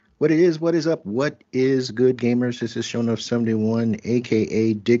What is up? What is good, gamers? This is Shown of 71,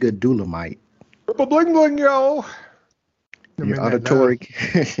 aka Digga Dulamite. Bling bling, yo! And your auditory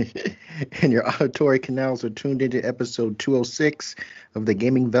and your auditory canals are tuned into episode 206 of the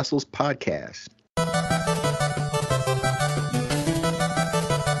Gaming Vessels podcast.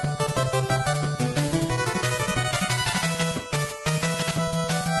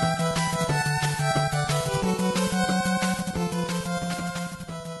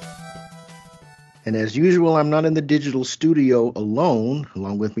 And as usual, I'm not in the digital studio alone.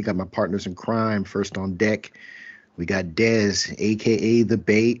 Along with me, got my partners in crime. First on deck, we got Dez, a.k.a. the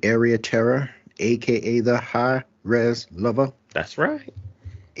Bay Area Terror, a.k.a. the High Res Lover. That's right.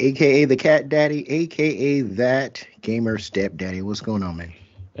 A.k.a. the Cat Daddy, a.k.a. that Gamer Stepdaddy. What's going on, man?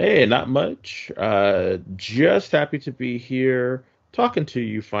 Hey, not much. Just happy to be here talking to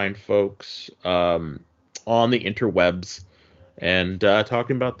you fine folks on the interwebs and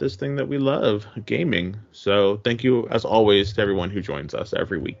talking about this thing that we love, gaming. So thank you, as always, to everyone who joins us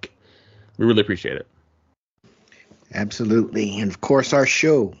every week. We really appreciate it. Absolutely. And of course, our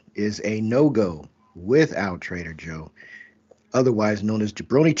show is a no-go without Trader Joe, otherwise known as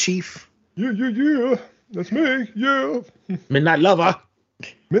Jabroni Chief. Yeah. That's me, yeah. Midnight Lover.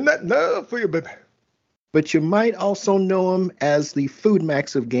 Midnight Love for you, baby. But you might also know him as the Food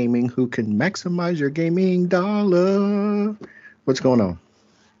Max of gaming, who can maximize your gaming dollar. What's going on?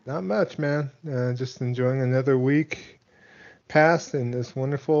 Not much, man. Just enjoying another week passed in this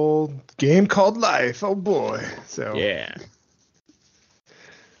wonderful game called life. Oh, boy. So Yeah.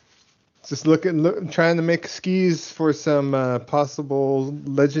 just trying to make skis for some possible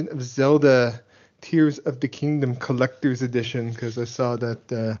Legend of Zelda Tears of the Kingdom Collector's Edition, because I saw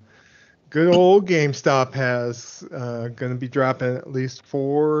that good old GameStop has going to be dropping at least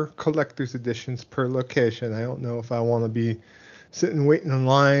 4 collector's editions per location. I don't know if I want to be sitting waiting in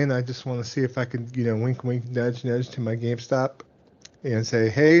line. I just want to see if I could, wink, wink, nudge, nudge to my GameStop and say,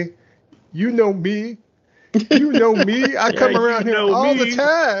 hey, you know me. You know me. I come around here all the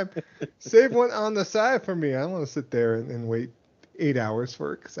time. Save one on the side for me. I don't want to sit there and wait 8 hours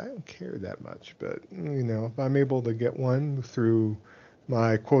for it because I don't care that much. But, if I'm able to get one through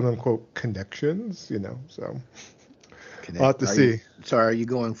my quote-unquote connections, so I'll have to see. Are you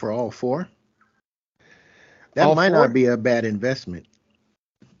going for all 4? That All might 4? not be a bad investment.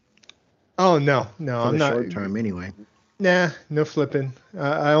 Oh, no, for I'm the not. short term anyway. Nah, no flipping.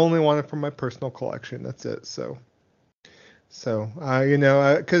 I only want it for my personal collection. That's it. So,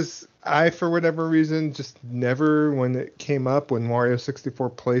 because I, for whatever reason, just never, when it came up, when Mario 64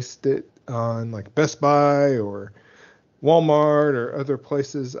 placed it on like Best Buy or Walmart or other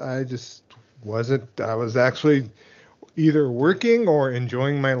places, I just wasn't. I was actually either working or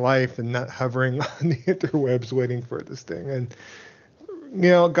enjoying my life and not hovering on the interwebs waiting for this thing. And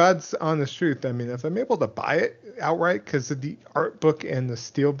God's honest truth. I mean, if I'm able to buy it outright because of the art book and the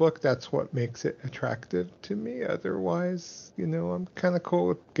steel book, that's what makes it attractive to me. Otherwise, I'm kind of cool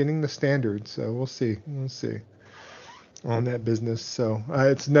with getting the standard. So we'll see on that business. So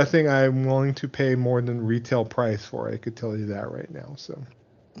it's nothing I'm willing to pay more than retail price for. I could tell you that right now. So.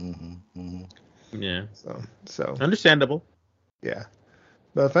 Yeah. So. Understandable. Yeah.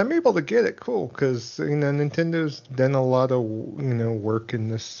 But if I'm able to get it, cool, because Nintendo's done a lot of work in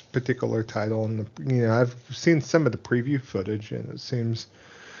this particular title, and I've seen some of the preview footage, and it seems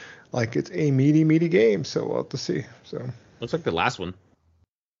like it's a meaty game. So we'll have to see. So Looks like the last one.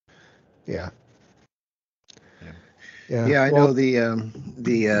 Yeah. Yeah, I know the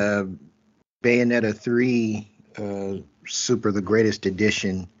Bayonetta 3 Super the Greatest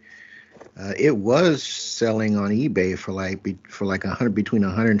Edition. It was selling on eBay for like 100, between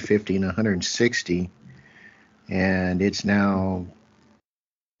 150 and 160, and it's now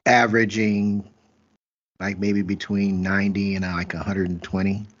averaging like maybe between 90 and like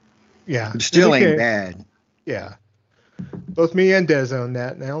 120. Yeah, it still ain't bad. Yeah, both me and Des own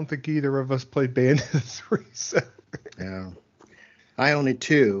that, and I don't think either of us played Bayonetta 3. So. Yeah, I own it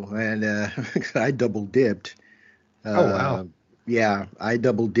too, and I double dipped. Oh wow. Yeah, I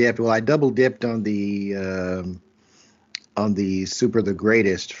double dipped. Well, I double dipped on the Super the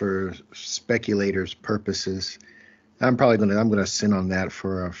Greatest for speculators purposes. I'm gonna sit on that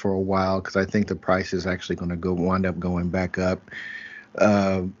for a while because I think the price is actually gonna wind up going back up.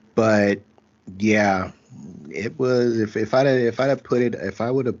 But yeah, it was if I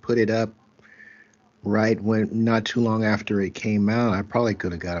would have put it up right when not too long after it came out, I probably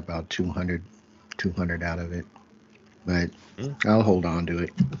could have got about 200 out of it. But I'll hold on to it.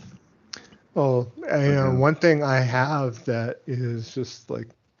 Well, one thing I have that is just like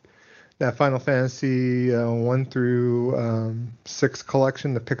that Final Fantasy 1 through 6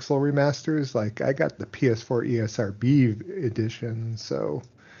 collection, the Pixel remasters. Like, I got the PS4 ESRB edition, so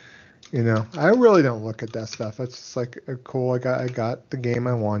I really don't look at that stuff. It's just like, cool. I got the game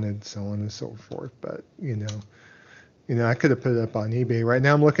I wanted, so on and so forth. But I could have put it up on eBay. Right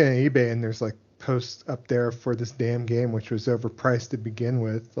now, I'm looking at eBay, and there's like posts up there for this damn game, which was overpriced to begin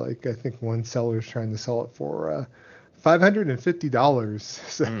with. Like, I think one seller's trying to sell it for $550.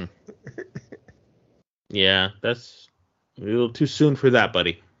 So. Yeah, that's a little too soon for that,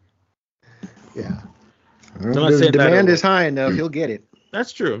 buddy. Yeah. Well, the demand is high enough. He'll get it.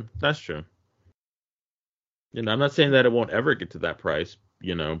 That's true. I'm not saying that it won't ever get to that price,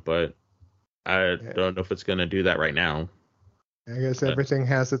 but I don't know if it's going to do that right now. I guess everything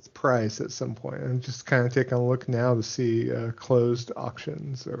has its price at some point. I'm just kind of taking a look now to see closed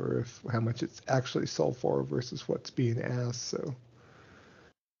auctions or how much it's actually sold for versus what's being asked. So.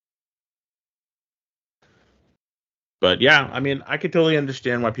 But yeah, I mean, I could totally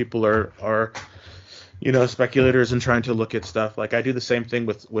understand why people are speculators and trying to look at stuff. Like, I do the same thing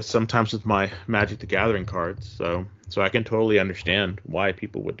with sometimes with my Magic the Gathering cards. So I can totally understand why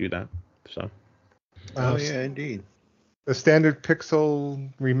people would do that. So. Oh yeah, indeed. The standard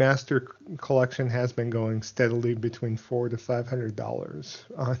Pixel remaster collection has been going steadily between $400 to $500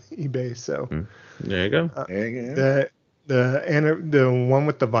 on eBay. So there you go. The one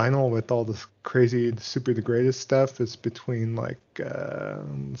with the vinyl with all this crazy super the greatest stuff is between like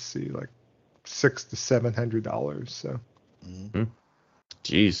 $600 to $700. So.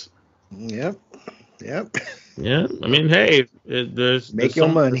 Jeez. Yep. Yeah. I mean, hey, there's your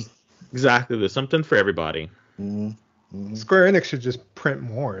money. Exactly. There's something for everybody. Square Enix should just print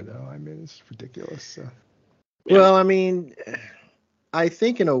more, though. I mean, it's ridiculous. So. Well, I mean, I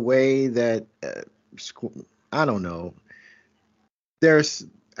think in a way that I don't know. I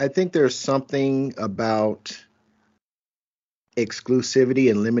think there's something about exclusivity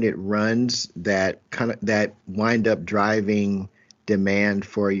and limited runs that wind up driving demand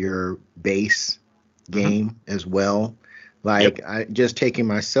for your base game as well. Like, I just taking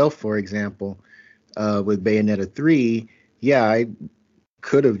myself for example. With Bayonetta 3, yeah, I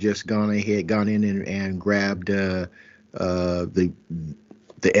could have just gone in and grabbed the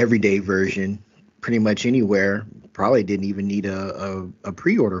everyday version pretty much anywhere. Probably didn't even need a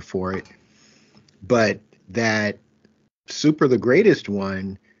pre-order for it. But that Super the Greatest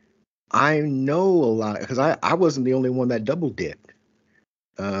one, I know a lot because I wasn't the only one that double dipped.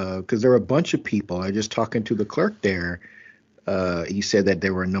 Because there were a bunch of people. I was just talking to the clerk there. He said that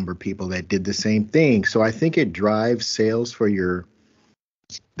there were a number of people that did the same thing. So I think it drives sales for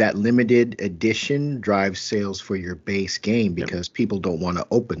that limited edition drives sales for your base game because people don't want to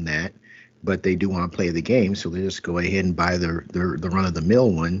open that, but they do want to play the game. So they just go ahead and buy the run of the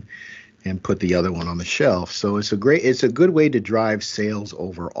mill one and put the other one on the shelf. So it's a good way to drive sales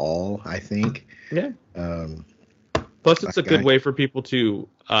overall, I think. Yeah. Plus it's a good way for people to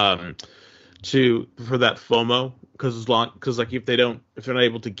for that FOMO. Because like if they're not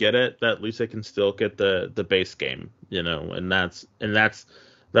able to get it, that at least they can still get the base game, and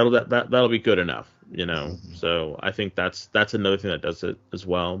that'll be good enough, So I think that's another thing that does it as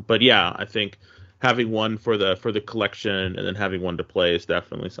well. But yeah, I think having one for the collection and then having one to play is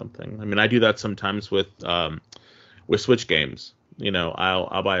definitely something. I mean, I do that sometimes with Switch games.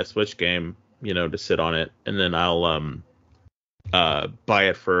 I'll buy a Switch game, to sit on it, and then I'll buy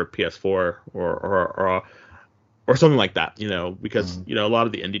it for PS4 or something like that, because a lot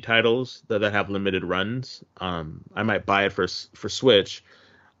of the indie titles that have limited runs, I might buy it for Switch,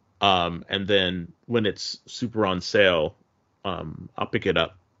 and then when it's super on sale, I'll pick it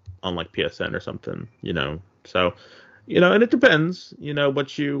up on like PSN or something, So, and it depends,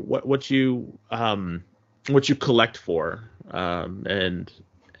 what you collect for, and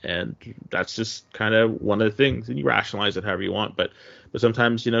that's just kind of one of the things, and you rationalize it however you want, but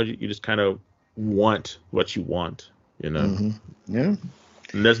sometimes you just kind of want what you want, Yeah. And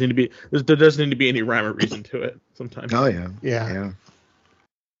there doesn't need to be any rhyme or reason to it sometimes. Oh yeah.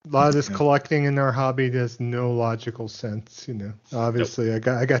 A lot of this collecting in our hobby has no logical sense, Obviously, I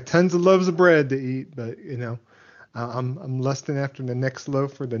got tons of loaves of bread to eat, but I'm lusting after the next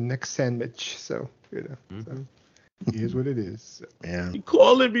loaf or the next sandwich. So so it is what it is. So. Yeah. Be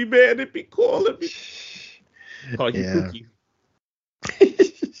calling me, man. It be calling me. Call you Cookie.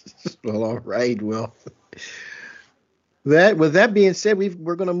 Well, all right. Well, with that being said,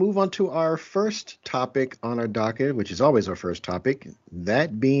 we're going to move on to our first topic on our docket, which is always our first topic,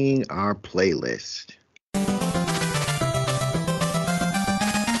 that being our playlist.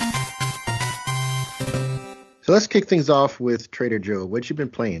 So let's kick things off with Trader Joe. What you been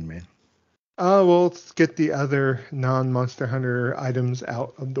playing, man? Well, let's get the other non-Monster Hunter items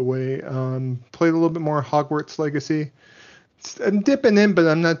out of the way. Played a little bit more Hogwarts Legacy. I'm dipping in, but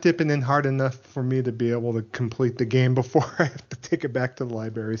I'm not dipping in hard enough for me to be able to complete the game before I have to take it back to the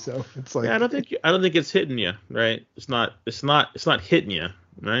library. So it's like, Yeah, I don't think it's hitting you, right? It's not hitting you,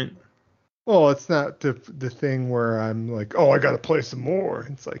 right? well, it's not the thing where I'm like, oh, I got to play some more.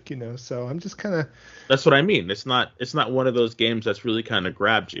 It's like, so I'm just kind of, That's what I mean. It's not one of those games that's really kind of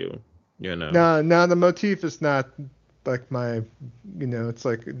grabbed you, you know. no, the motif is not like my, it's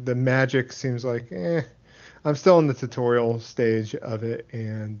like the magic seems like, I'm still in the tutorial stage of it,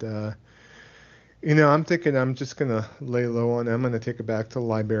 and I'm thinking I'm just gonna lay low on it. I'm gonna take it back to the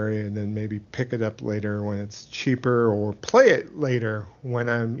library and then maybe pick it up later when it's cheaper, or play it later when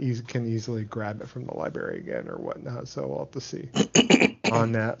can easily grab it from the library again or whatnot. So we'll have to see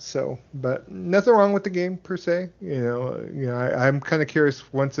on that. So, but nothing wrong with the game per se. I'm kind of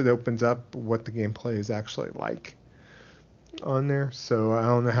curious once it opens up what the gameplay is actually like on there. So I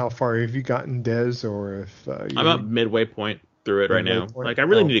don't know how far have you gotten, Des, or if I'm about midway point through it right now. Like I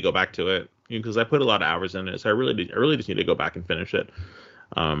really need to go back to it because I put a lot of hours in it. So I really just need to go back and finish it.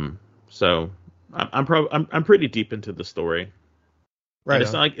 So I'm pretty deep into the story. Right. And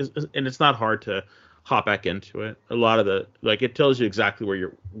it's not it's not hard to hop back into it. A lot of it tells you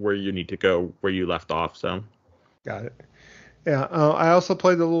exactly where you need to go, where you left off. So got it. Yeah. I also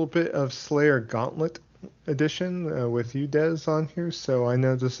played a little bit of Slayer Gauntlet edition with you, Des, on here. So I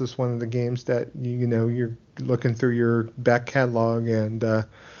know this is one of the games that you're looking through your back catalog, and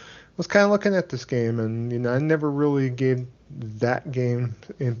was kind of looking at this game, and I never really gave that game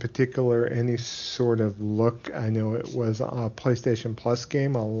in particular any sort of look. I know it was a PlayStation Plus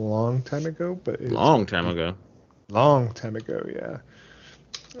game a long time ago, long time ago, yeah,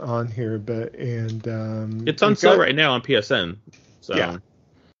 on here, it's on sale right now on PSN. So yeah.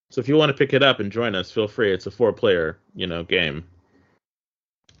 So if you want to pick it up and join us, feel free. It's a 4-player, game.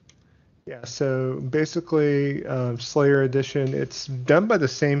 Yeah, so basically, Slayer Edition, it's done by the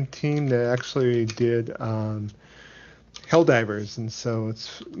same team that actually did Helldivers, and so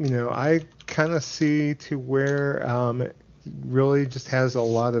it's, I kind of see to where it really just has a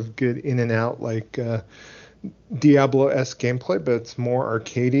lot of good in and out, like Diablo-esque gameplay, but it's more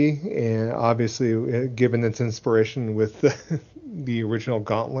arcadey, and obviously given its inspiration with the original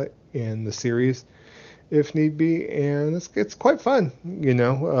Gauntlet in the series, if need be, and it's quite fun.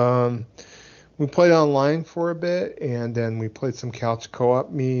 We played online for a bit, and then we played some couch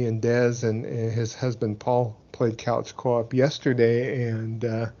co-op. Me and Des and his husband Paul played couch co-op yesterday, and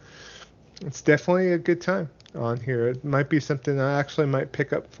it's definitely a good time on here. It might be something I actually might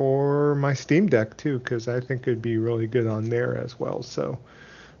pick up for my Steam Deck too, because I think it'd be really good on there as well. So,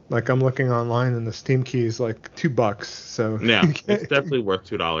 like, I'm looking online, and the Steam key is like $2. So yeah, it's definitely worth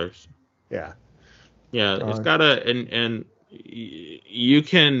 $2. Yeah. Yeah, it's got and you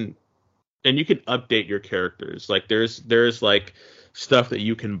can update your characters. Like there's like stuff that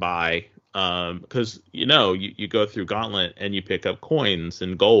you can buy because you go through Gauntlet and you pick up coins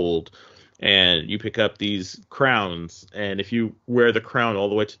and gold, and you pick up these crowns, and if you wear the crown all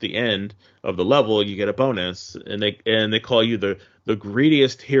the way to the end of the level, you get a bonus, and they call you the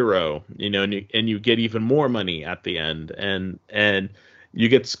greediest hero, and you get even more money at the end, and you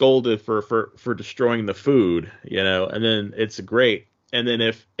get scolded for destroying the food, and then it's great. And then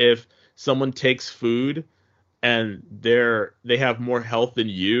if someone takes food and they have more health than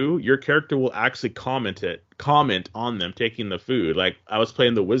you, your character will actually comment on them taking the food. Like, I was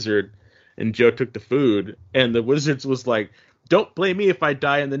playing the wizard and Joe took the food, and the wizard was like, "Don't blame me if I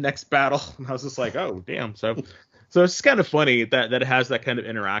die in the next battle." And I was just like, "Oh, damn." So it's kind of funny that it has that kind of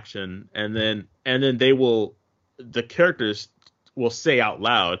interaction, and then the characters will say out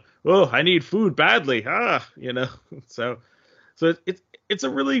loud, "Oh, I need food badly." So it's a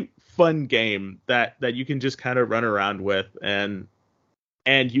really fun game that you can just kind of run around with,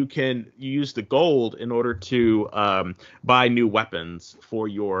 and you can use the gold in order to buy new weapons for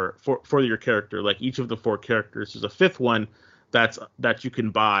your character. Like, each of the 4 characters, there's a 5th one that you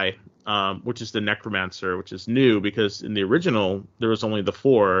can buy, which is the Necromancer, which is new because in the original there was only the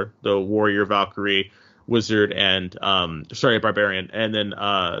 4: the Warrior, Valkyrie, Wizard, and Barbarian, and then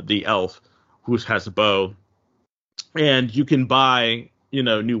the Elf, who has a bow. And you can buy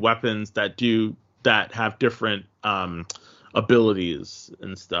new weapons that have different abilities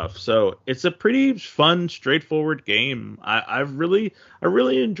and stuff. So it's a pretty fun, straightforward game. I really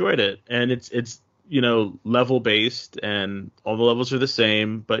enjoyed it, and it's level based, and all the levels are the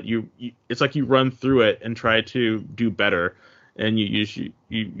same, but it's like you run through it and try to do better. and you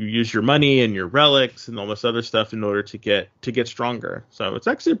use your money and your relics and all this other stuff in order to get stronger. So it's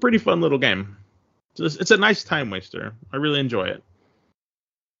actually a pretty fun little game. It's a nice time waster. I really enjoy it.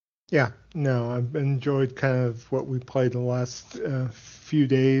 Yeah, no, I've enjoyed kind of what we played the last few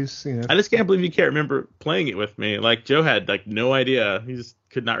days. I just can't believe you can't remember playing it with me. Like Joe had like no idea. He just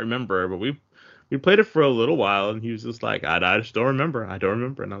could not remember. But we played it for a little while, and he was just like, I just don't remember. I don't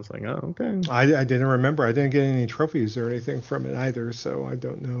remember. And I was like, oh, okay. I didn't remember. I didn't get any trophies or anything from it either, so I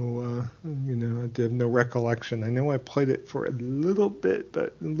don't know. I have no recollection. I know I played it for a little bit,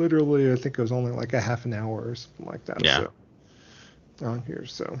 but literally I think it was only like a half an hour or something like that. Yeah. So, on here,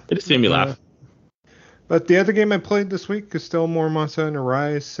 so it just made me laugh. But the other game I played this week is still more Monster Hunter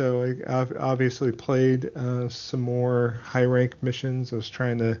Rise, so I obviously played some more high rank missions. I was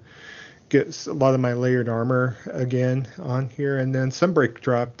trying to get a lot of my layered armor again on here, and then Sunbreak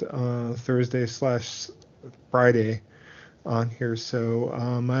dropped Thursday/Friday on here, so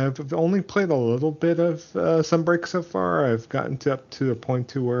I've only played a little bit of Sunbreak so far. I've gotten up to the point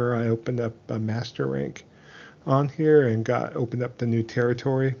to where I opened up a master rank on here and opened up the new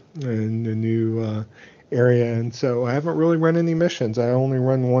territory and the new area, and so I haven't really run any missions. I only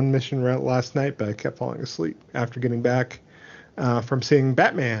run one mission last night, but I kept falling asleep after getting back from seeing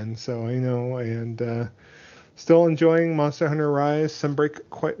Batman. So and still enjoying Monster Hunter Rise, Sunbreak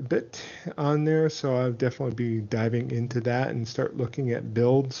quite a bit on there. So I'll definitely be diving into that and start looking at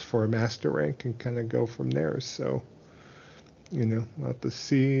builds for a master rank and kind of go from there. So we'll have to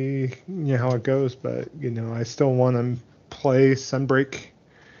see how it goes, but I still want to play Sunbreak.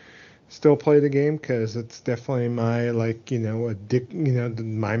 Still play the game because it's definitely my my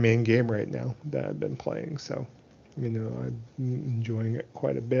main game right now that I've been playing. So I'm enjoying it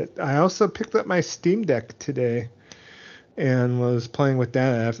quite a bit. I also picked up my Steam Deck today and was playing with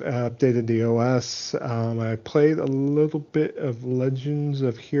that. I've updated the OS. I played a little bit of Legends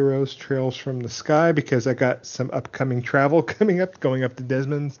of Heroes Trails from the Sky because I got some upcoming travel coming up, going up to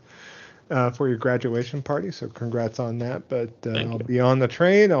Desmond's for your graduation party. So congrats on that. But I'll be on the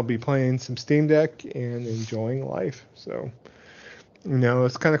train. I'll be playing some Steam Deck and enjoying life. So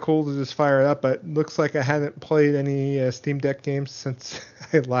it's kind of cool to just fire it up, but looks like I hadn't played any Steam Deck games since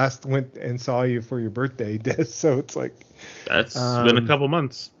I last went and saw you for your birthday, Des. So it's like... That's been a couple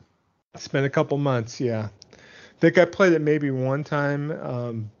months. It's been a couple months, yeah. I think I played it maybe one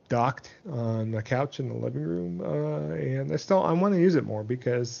time docked on the couch in the living room, and I want to use it more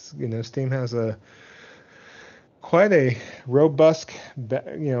because, Steam has quite a robust,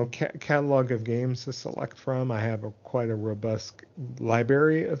 catalog of games to select from. I have quite a robust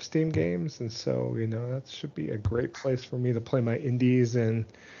library of Steam games, and so that should be a great place for me to play my indies and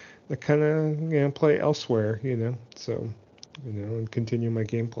to kind of play elsewhere. So and continue my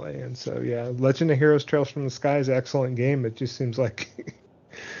gameplay. And so Legend of Heroes Trails from the Sky is an excellent game. It just seems like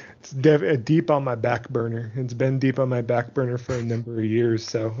it's deep on my back burner. It's been deep on my back burner for a number of years,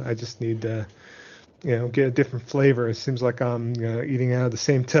 so I just need to get a different flavor. It seems like I'm eating out of the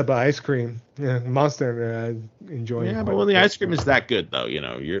same tub of ice cream. Monster enjoying. Yeah, but when the ice cream is that good, though,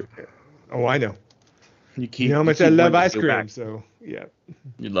 you're. Oh, I know. You know how much I love ice cream. Back. So yeah.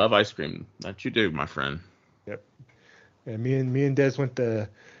 You love ice cream. That you do, my friend. Yep. And me and Des went to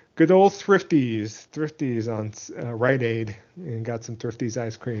good old Thrifties on Rite Aid and got some Thrifties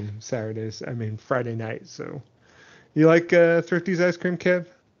ice cream Friday night. So you like Thrifties ice cream, Kev?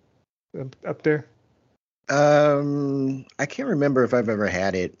 Up there? I can't remember if I've ever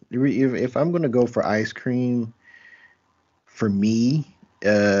had it. If I'm going to go for ice cream, for me,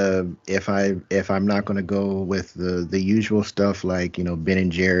 if I'm not going to go with the usual stuff like Ben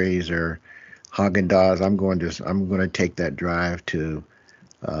and Jerry's or Haagen-Dazs, I'm going to take that drive to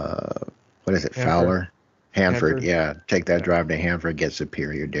what is it, Fowler? Hanford. Yeah, take that drive to Hanford, get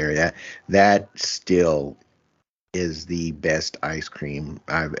Superior Dairy. That still is the best ice cream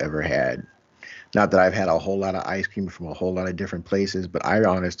I've ever had. Not that I've had a whole lot of ice cream from a whole lot of different places, but I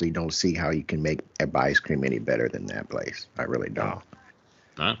honestly don't see how you can make ice cream any better than that place. I really don't.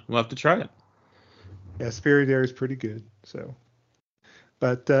 We'll have to try it. Yeah, Superior Dairy is pretty good. So,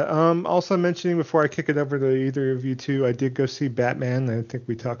 but also mentioning before I kick it over to either of you two, I did go see Batman. I think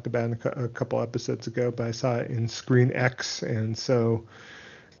we talked about it a couple episodes ago, but I saw it in Screen X, and so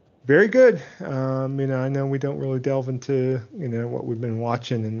very good. I know we don't really delve into what we've been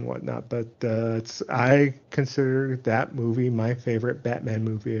watching and whatnot, but I consider that movie my favorite Batman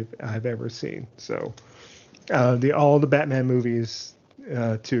movie I've ever seen. So all the Batman movies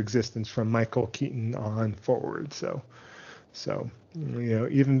to existence from Michael Keaton on forward. So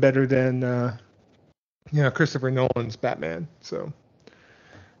even better than Christopher Nolan's Batman. So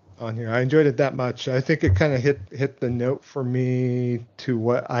on here. I enjoyed it that much. I think it kind of hit the note for me to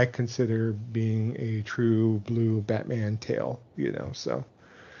what I consider being a true blue Batman tale, so.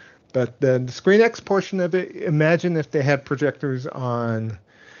 But the Screen X portion of it, imagine if they had projectors on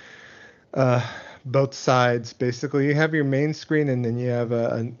both sides. Basically, you have your main screen, and then you have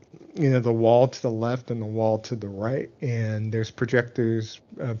the wall to the left and the wall to the right, and there's projectors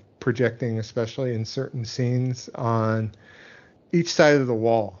projecting, especially in certain scenes, on each side of the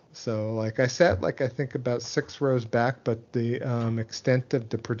wall. So like I sat I think about 6 rows back, but the extent of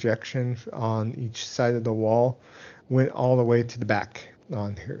the projection on each side of the wall went all the way to the back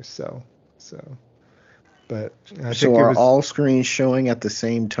on here. So but I think are all screens showing at the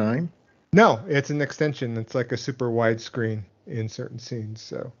same time? No, it's an extension. It's like a super wide screen in certain scenes.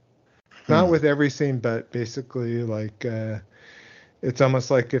 So not with every scene, but basically it's almost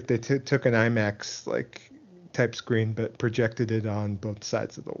like if they took an IMAX type screen but projected it on both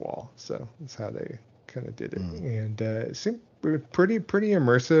sides of the wall. So that's how they kind of did it. And it seemed pretty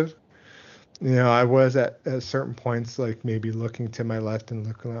immersive. I was at certain points maybe looking to my left and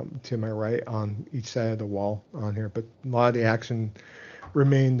looking up to my right on each side of the wall on here, but a lot of the action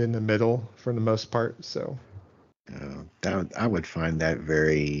remained in the middle for the most part. So I would find that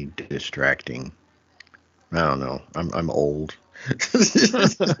very distracting. I don't know. I'm old.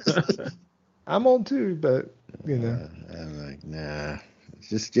 I'm old too, but I'm like, nah.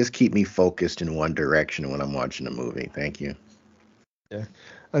 Just keep me focused in one direction when I'm watching a movie. Thank you. Yeah,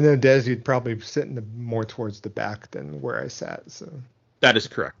 I know, Des, you'd probably sit more towards the back than where I sat. So that is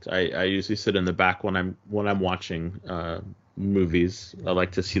correct. I usually sit in the back when I'm watching movies. I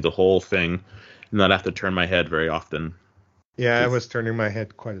like to see the whole thing and not have to turn my head very often. Yeah, I was turning my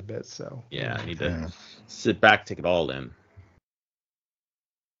head quite a bit. So yeah, I need to sit back, take it all in.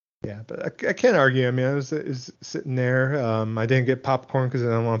 Yeah, but I can't argue. I mean, I was sitting there. I didn't get popcorn because I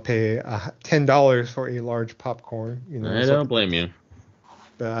don't want to pay $10 for a large popcorn. I don't blame you.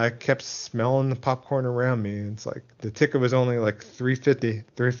 But I kept smelling the popcorn around me. It's like the ticket was only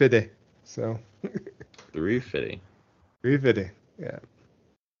 $3.50. So $3.50. Yeah.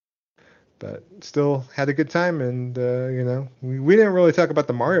 But still had a good time, and we didn't really talk about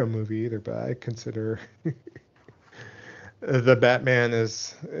the Mario movie either. But I consider the Batman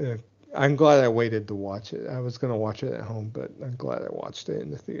is. I'm glad I waited to watch it. I was gonna watch it at home, but I'm glad I watched it in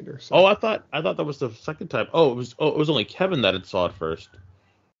the theater. So. Oh, I thought that was the second time. It was only Kevin that had saw it first.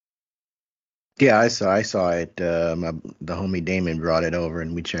 Yeah, I saw it. The homie Damon brought it over,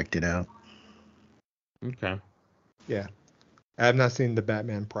 and we checked it out. Okay. Yeah, I have not seen the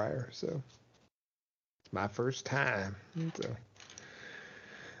Batman prior, so it's my first time. So.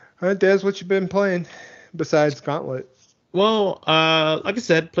 All right, Des, what you been playing besides Gauntlet? Well, like I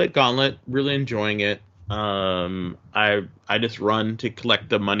said, played Gauntlet, really enjoying it. I just run to collect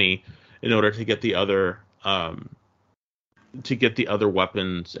the money in order to get the other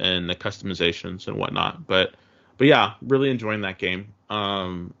weapons and the customizations and whatnot. But yeah, really enjoying that game.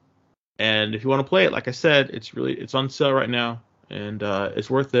 And if you want to play it, like I said, it's on sale right now, and it's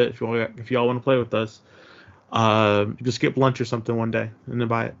worth it if y'all want to play with us. Just skip lunch or something one day and then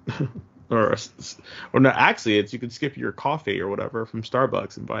buy it. or no, actually, you can skip your coffee or whatever from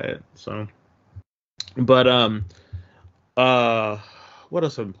Starbucks and buy it. So, but what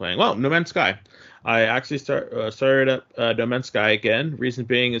else have I been playing? Well, No Man's Sky. I actually started up No Man's Sky again. Reason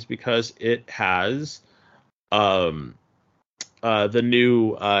being is because it has the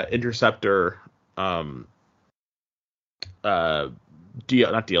new Interceptor not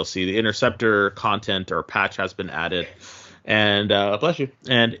DLC, the Interceptor content or patch has been added, and bless you,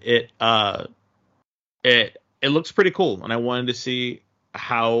 and it looks pretty cool, and I wanted to see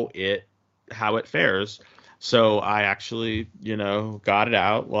how it fares. So I actually, got it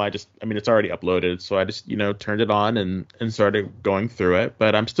out. Well, it's already uploaded, so I just, turned it on and started going through it.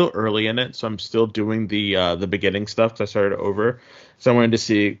 But I'm still early in it, so I'm still doing the beginning stuff because I started over. So I wanted to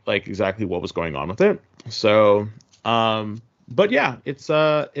see exactly what was going on with it. So, but yeah,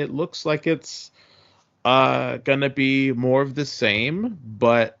 it looks like it's gonna be more of the same,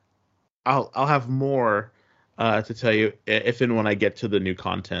 but I'll have more to tell you if and when I get to the new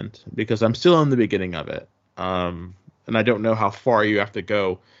content, because I'm still in the beginning of it. And I don't know how far you have to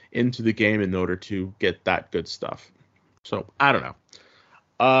go into the game in order to get that good stuff. So I don't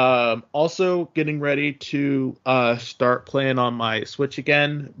know. Also getting ready to start playing on my Switch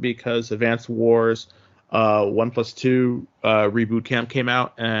again because Advance Wars 1+2 Reboot Camp came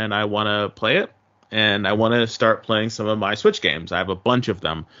out, and I want to play it. And I want to start playing some of my Switch games. I have a bunch of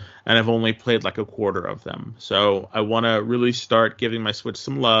them, and I've only played a quarter of them. So I want to really start giving my Switch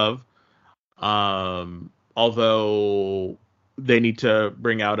some love. Although they need to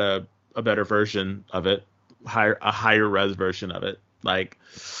bring out a better version of it, a higher res version of it. Like,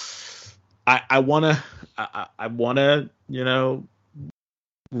 I wanna I wanna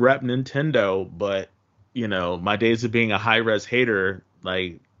rep Nintendo, but my days of being a high res hater,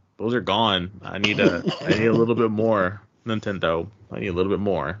 like, those are gone. I need a little bit more, Nintendo. I need a little bit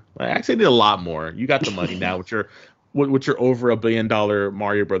more. I actually need a lot more. You got the money now with your over $1 billion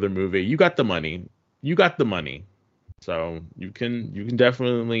Mario Brother movie. You got the money. So you can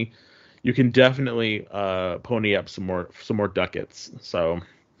definitely pony up some more ducats. So,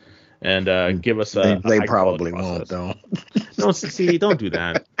 and give us a They high probably quality won't process. though. No, see, don't do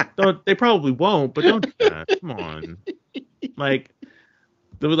that. They probably won't, but don't do that. Come on. Like,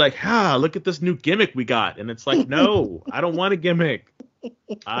 they were like, look at this new gimmick we got. And it's like, no, I don't want a gimmick.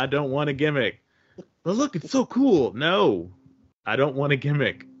 I don't want a gimmick. But look, it's so cool. No, I don't want a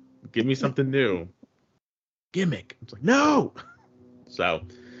gimmick. Give me something new. Gimmick. It's like, no. So,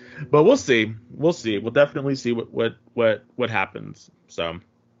 but we'll see. We'll definitely see what happens. So,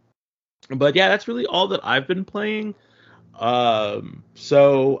 but yeah, that's really all that I've been playing. Kev,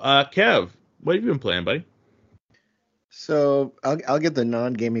 what have you been playing, buddy? So I'll get the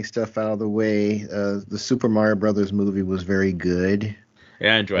non-gaming stuff out of the way. The Super Mario Brothers movie was very good.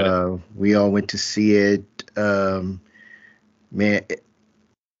 Yeah, I enjoyed it. We all went to see it. Man,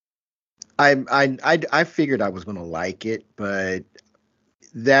 I figured I was gonna like it, but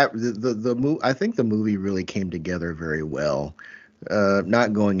I think the movie really came together very well.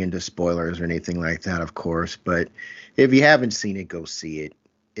 Not going into spoilers or anything like that, of course, but if you haven't seen it, go see it.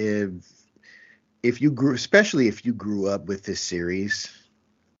 Especially if you grew up with this series,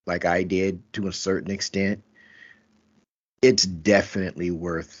 like I did to a certain extent, it's definitely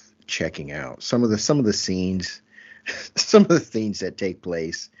worth checking out. Some of the scenes, some of the things that take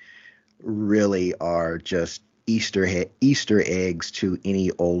place really are just Easter eggs to any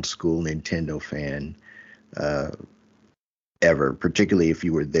old school Nintendo fan ever, particularly if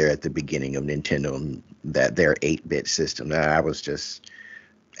you were there at the beginning of Nintendo and their 8-bit system. That was just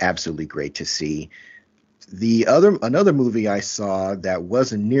absolutely great to see. Another movie I saw that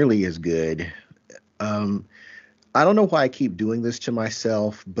wasn't nearly as good. I don't know why I keep doing this to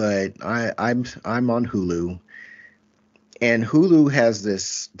myself, but I'm on Hulu, and Hulu has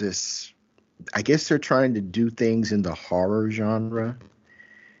this. I guess they're trying to do things in the horror genre,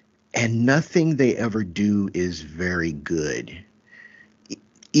 and nothing they ever do is very good.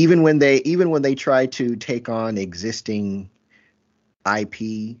 Even when they try to take on existing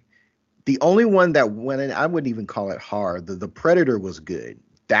IP, the only one that went in, I wouldn't even call it horror. The Predator was good.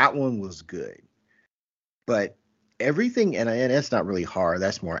 That one was good. But everything, and that's not really horror,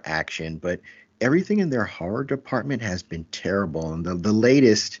 that's more action, but everything in their horror department has been terrible. And the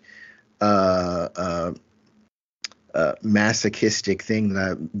latest masochistic thing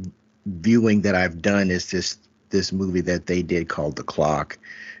that I've done is this movie that they did called The Clock.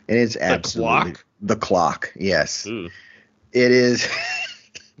 And it's absolutely The Clock, yes. Ooh. It is.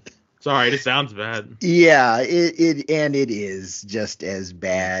 Sorry, it sounds bad. Yeah, it is just as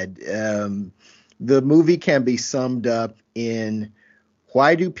bad. The movie can be summed up in,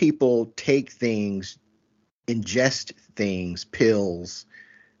 why do people take things, ingest things, pills,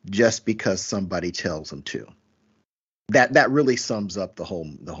 just because somebody tells them to? That really sums up the whole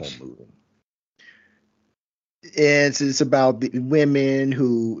movie. It's about the women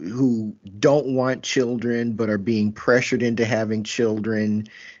who don't want children but are being pressured into having children,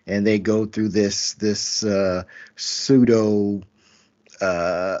 and they go through this pseudo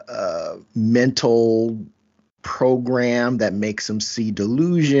mental program that makes them see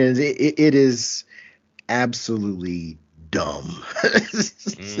delusions. It is absolutely dumb.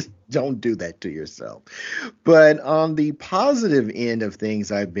 Don't do that to yourself. But on the positive end of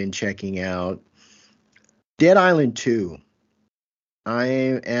things, I've been checking out Dead Island 2. I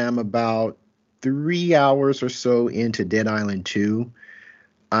am about 3 hours or so into Dead Island 2.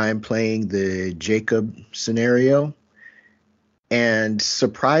 I'm playing the Jacob scenario. And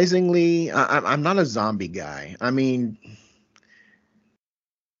surprisingly, I'm not a zombie guy. I mean,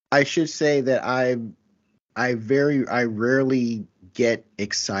 I should say that I rarely get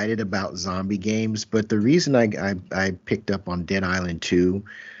excited about zombie games, but the reason I picked up on Dead Island 2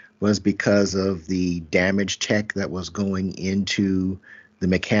 was because of the damage tech that was going into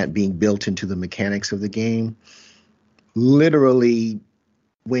being built into the mechanics of the game. Literally,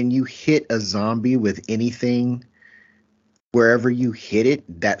 when you hit a zombie with anything, wherever you hit it,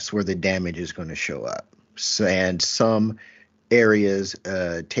 that's where the damage is going to show up. So, and some areas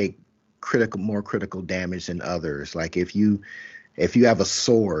take more critical damage than others. Like if you have a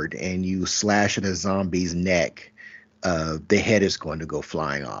sword and you slash at a zombie's neck, the head is going to go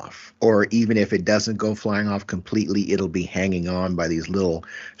flying off. Or even if it doesn't go flying off completely, it'll be hanging on by these little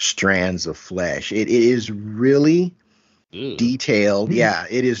strands of flesh. It is really detailed. Yeah,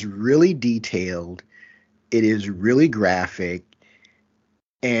 it is really detailed. It is really graphic.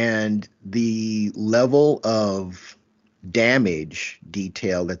 And the level of damage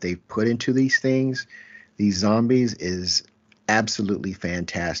detail that they've put into these things, these zombies, is absolutely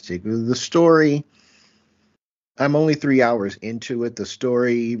fantastic. The story, I'm only 3 hours into it. The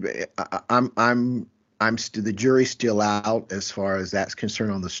story, the jury's still out as far as that's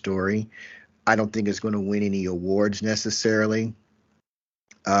concerned on the story. I don't think it's going to win any awards necessarily.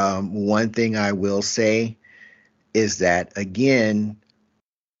 One thing I will say is that, again,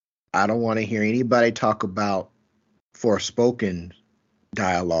 I don't want to hear anybody talk about Forspoken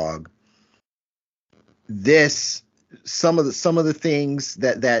dialogue. Some of the things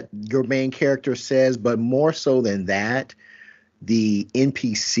that your main character says, but more so than that, the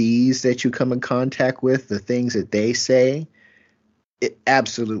NPCs that you come in contact with, the things that they say, it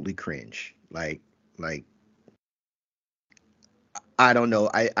absolutely cringe. Like I don't know.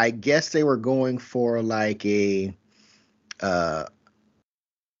 I guess they were going for like a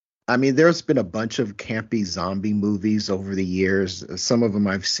I mean, there's been a bunch of campy zombie movies over the years. Some of them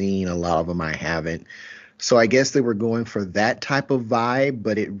I've seen, a lot of them I haven't. So I guess they were going for that type of vibe,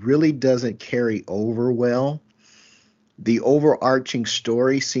 but it really doesn't carry over well. The overarching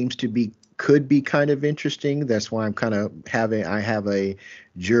story could be kind of interesting. That's why I have a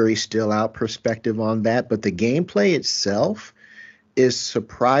jury still out perspective on that. But the gameplay itself is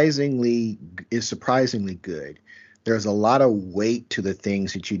surprisingly good. There's a lot of weight to the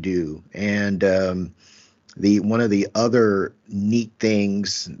things that you do. And one of the other neat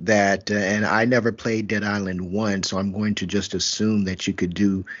things that, and I never played Dead Island 1, so I'm going to just assume that you could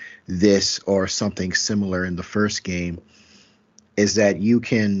do this or something similar in the first game, is that you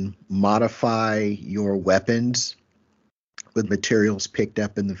can modify your weapons with materials picked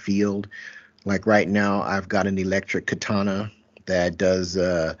up in the field. Like right now, I've got an electric katana that does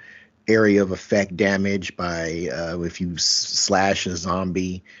area of effect damage by if you slash a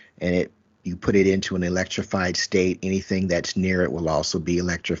zombie and you put it into an electrified state, anything that's near it will also be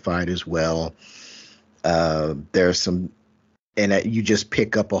electrified as well. There's some, and you just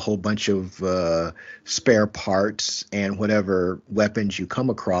pick up a whole bunch of spare parts, and whatever weapons you come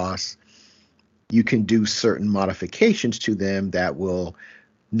across, you can do certain modifications to them that will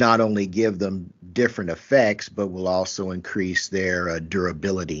not only give them different effects, but will also increase their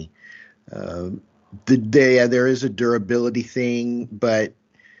durability. There is a durability thing, but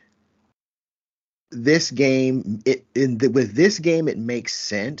this game, with this game, it makes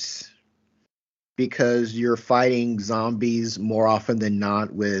sense because you're fighting zombies more often than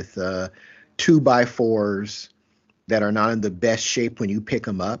not with 2x4s that are not in the best shape when you pick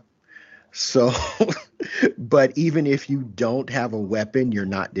them up. So, but even if you don't have a weapon, you're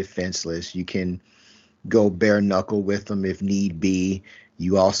not defenseless. You can go bare knuckle with them if need be.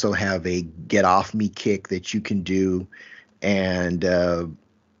 You also have a get off me kick that you can do. And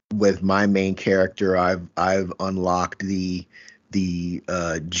with my main character, I've unlocked the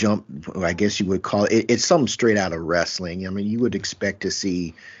jump, I guess you would call it. It's something straight out of wrestling. I mean, you would expect to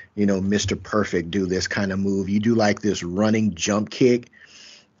see, Mr. Perfect do this kind of move. You do like this running jump kick,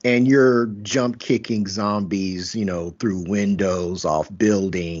 and you're jump kicking zombies, through windows, off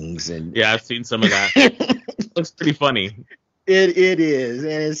buildings, and yeah, I've seen some of that. Looks pretty funny. It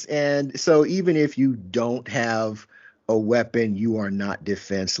is, and so even if you don't have a weapon, you are not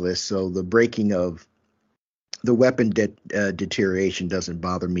defenseless. So the breaking of the weapon deterioration doesn't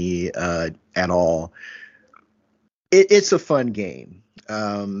bother me at all. It's a fun game.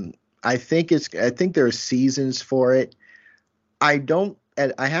 I think there are seasons for it. I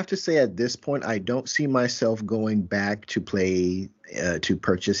have to say at this point, I don't see myself going back to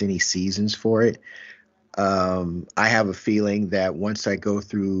purchase any seasons for it. I have a feeling that once I go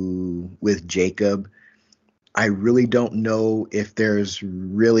through with Jacob, I really don't know if there's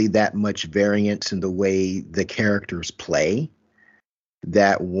really that much variance in the way the characters play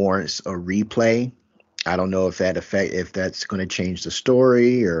that warrants a replay. I don't know if that's going to change the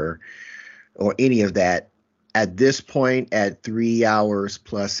story or any of that. At this point, at 3 hours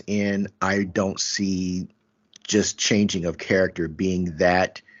plus in, I don't see just changing of character being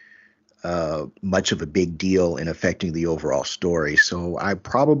that much of a big deal in affecting the overall story. So I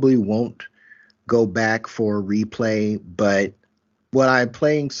probably won't go back for a replay, but what I'm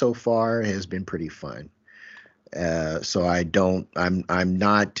playing so far has been pretty fun. So I'm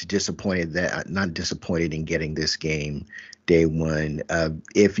not disappointed in getting this game day one.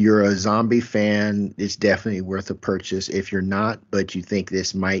 If you're a zombie fan, it's definitely worth a purchase. If you're not, but you think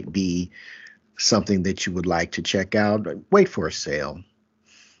this might be something that you would like to check out, wait for a sale.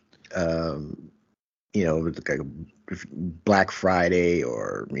 Like a Black Friday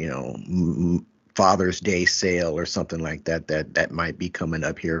or, Father's Day sale or something like that, that might be coming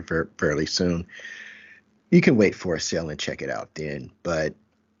up here fairly soon. You can wait for a sale and check it out then, but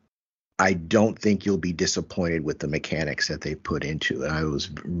I don't think you'll be disappointed with the mechanics that they put into it. I was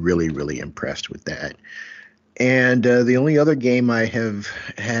really, really impressed with that. And the only other game I have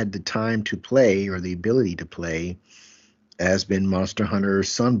had the time to play or the ability to play has been Monster Hunter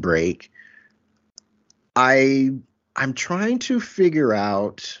Sunbreak. I'm trying to figure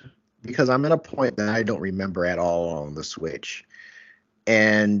out, because I'm at a point that I don't remember at all on the Switch.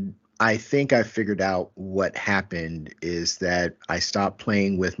 And I think I figured out what happened is that I stopped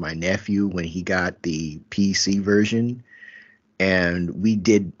playing with my nephew when he got the PC version. And we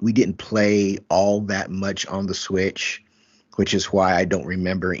didn't play all that much on the Switch, which is why I don't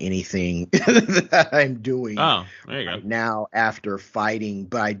remember anything that I'm doing right now after fighting.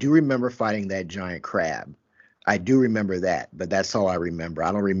 But I do remember fighting that giant crab. I do remember that, but that's all I remember.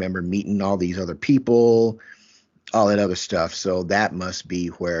 I don't remember meeting all these other people, all that other stuff. So that must be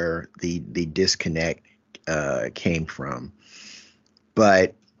where the disconnect came from.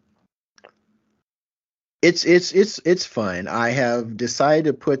 But it's fun. I have decided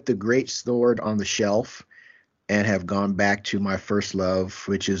to put the Great Sword on the shelf and have gone back to my first love,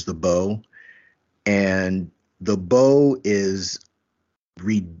 which is the bow. And the bow is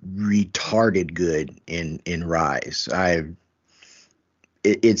retarded good in Rise.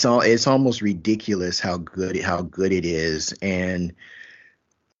 It's almost ridiculous how good it is. And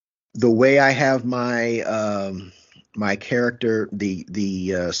the way I have my my character,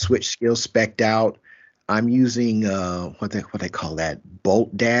 the switch skill spec'd out, I'm using what they call that,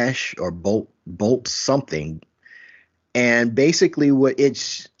 bolt dash or bolt something. And basically what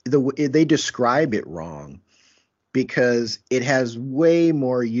they describe it wrong, because it has way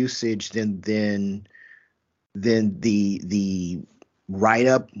more usage than the write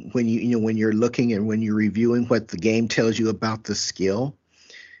up when when you're looking and when you're reviewing what the game tells you about the skill.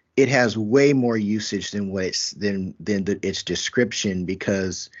 It has way more usage than its description,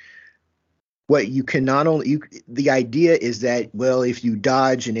 because what you can not only the idea is that, well, if you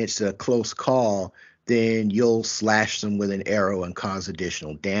dodge and it's a close call, then you'll slash them with an arrow and cause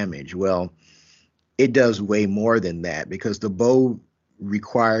additional damage. Well, it does way more than that, because the bow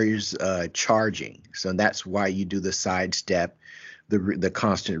requires charging. So that's why you do the sidestep, the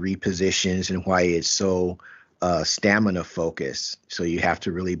constant repositions, and why it's so stamina focused. So you have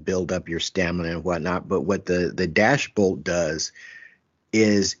to really build up your stamina and whatnot. But what the dash bolt does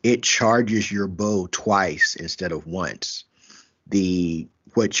is it charges your bow twice instead of once.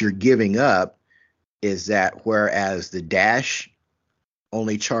 What you're giving up is that whereas the dash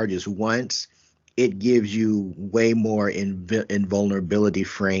only charges once, it gives you way more invulnerability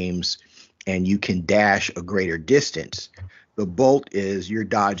frames, and you can dash a greater distance. The bolt is you're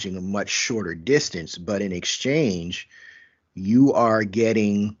dodging a much shorter distance, but in exchange, you are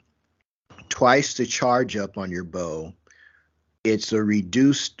getting twice the charge up on your bow. It's a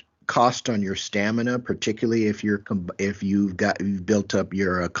reduced cost on your stamina, particularly if you've built up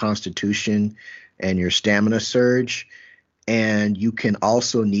your constitution and your stamina surge. And you can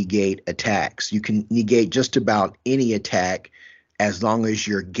also negate attacks. You can negate just about any attack as long as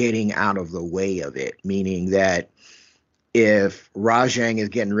you're getting out of the way of it, meaning that if Rajang is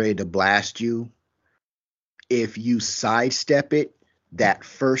getting ready to blast you, if you sidestep it, that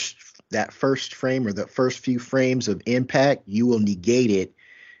first frame or the first few frames of impact, you will negate it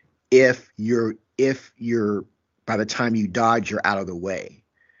if you're by the time you dodge, you're out of the way.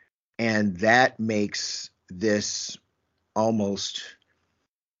 And that makes this almost,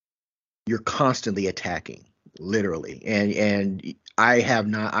 you're constantly attacking, literally. And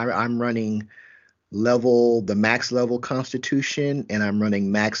I'm running the max level constitution, and I'm running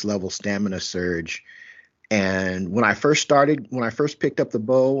max level stamina surge. And when I first picked up the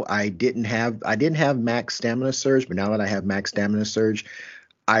bow, I didn't have max stamina surge, but now that I have max stamina surge,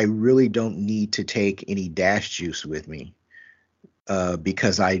 I really don't need to take any dash juice with me.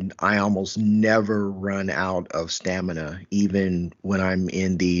 Because I almost never run out of stamina, even when I'm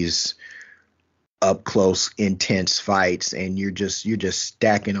in these up close intense fights, and you're just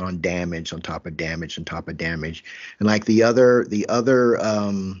stacking on damage on top of damage on top of damage. And like the other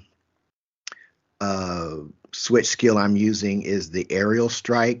switch skill I'm using is the aerial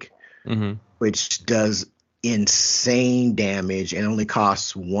strike, mm-hmm. which does insane damage and only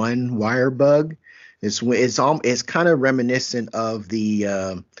costs one wire bug. It's kind of reminiscent of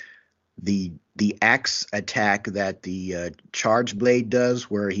the axe attack that the charge blade does,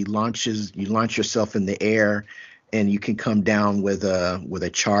 where you launch yourself in the air, and you can come down with a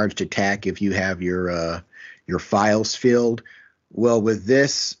charged attack if you have your files filled. Well, with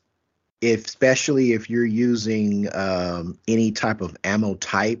this, especially if you're using any type of ammo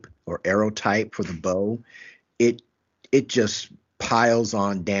type or arrow type for the bow, it just piles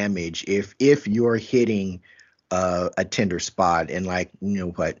on damage if you're hitting a tender spot. And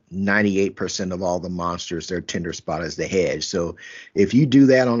 98% of all the monsters, their tender spot is the head. So if you do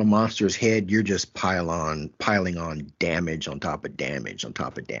that on a monster's head, you're just piling on damage on top of damage on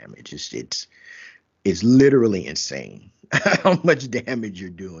top of damage. It's literally insane how much damage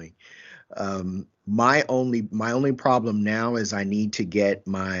you're doing. My only problem now is I need to get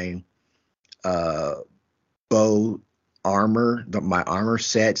my bow armor, my armor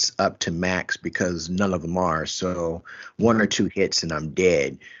sets up to max, because none of them are. So one or two hits and I'm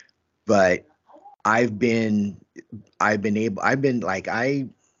dead. But I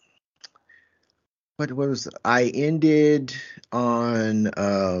ended on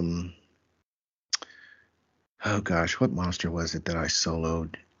oh gosh, what monster was it that I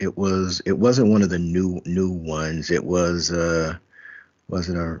soloed? It wasn't one of the new ones. Was it a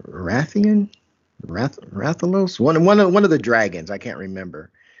Rathian? Rathalos? One of the dragons, I can't remember.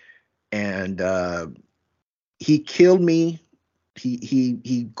 And he killed me.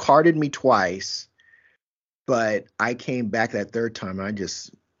 He carded me twice, but I came back that third time. I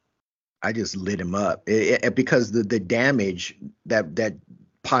just lit him up because the damage that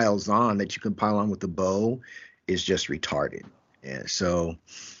piles on, that you can pile on with the bow, is just retarded. And so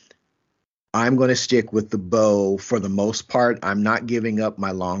I'm going to stick with the bow for the most part. I'm not giving up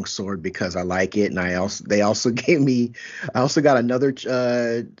my longsword because I like it, and I also got another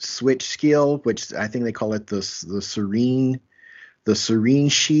switch skill, which I think they call it the serene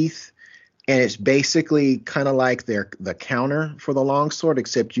sheath, and it's basically kind of like the counter for the longsword,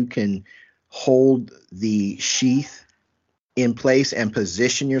 except you can hold the sheath in place and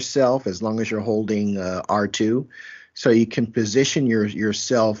position yourself as long as you're holding R2, so you can position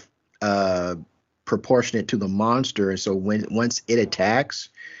yourself proportionate to the monster. And so once it attacks,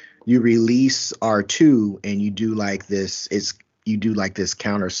 you release R2 and you do like this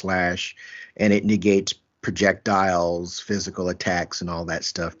counter slash, and it negates projectiles, physical attacks, and all that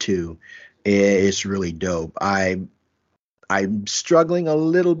stuff too. It's really dope. I'm struggling a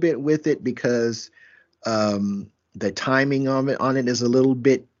little bit with it because the timing on it is a little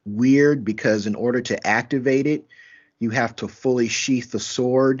bit weird, because in order to activate it, you have to fully sheath the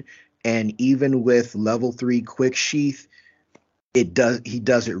sword. And even with level 3 quick sheath, he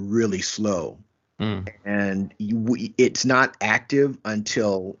does it really slow. And it's not active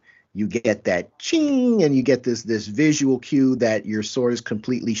until you get that ching, and you get this visual cue that your sword is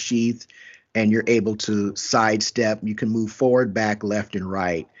completely sheathed, and you're able to sidestep. You can move forward, back, left, and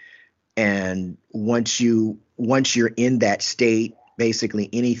right. And once you're in that state, basically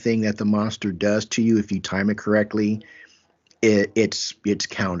anything that the monster does to you, if you time it correctly, it's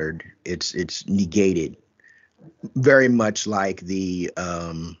countered. It's negated. Very much like the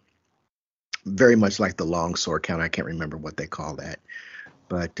longsword count. I can't remember what they call that,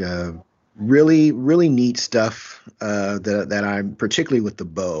 but really, really neat stuff. That I'm particularly with the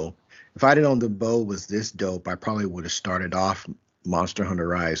bow. If I'd known the bow was this dope, I probably would have started off Monster Hunter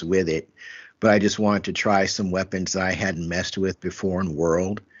Rise with it. But I just wanted to try some weapons that I hadn't messed with before in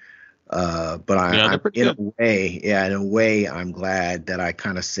World. But in a way, I'm glad that I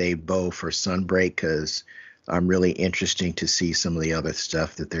kind of saved bow for Sunbreak, because I'm really interesting to see some of the other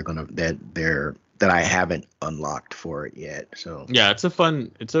stuff that that I haven't unlocked for it yet. So yeah, it's a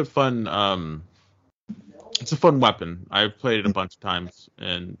fun weapon. I've played it a bunch of times,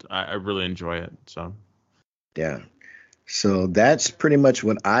 and I really enjoy it. So yeah, so that's pretty much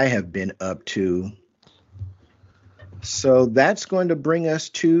what I have been up to. So that's going to bring us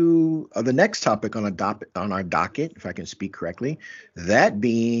to the next topic on our docket, if I can speak correctly, that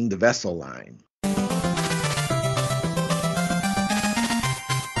being the vessel line.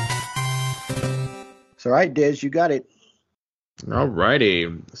 So, all right, Des, you got it. All righty.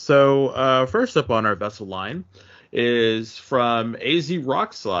 So first up on our vessel line is from AZ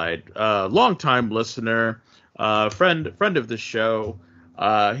Rockslide, longtime listener, friend of the show.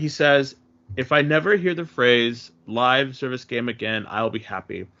 He says, "If I never hear the phrase live service game again, I'll be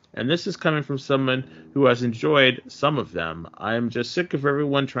happy. And this is coming from someone who has enjoyed some of them. I am just sick of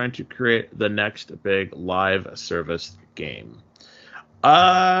everyone trying to create the next big live service game."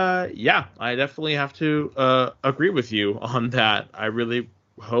 Yeah, I definitely have to agree with you on that. I really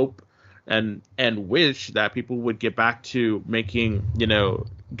hope and wish that people would get back to making,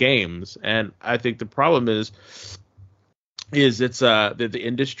 games. And I think the problem is it's the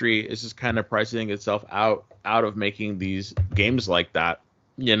industry is just kind of pricing itself out of making these games like that,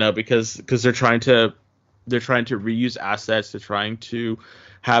 because they're trying to reuse assets. They're trying to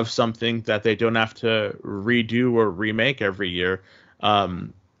have something that they don't have to redo or remake every year,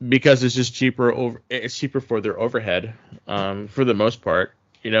 because it's just cheaper. It's cheaper for their overhead, for the most part.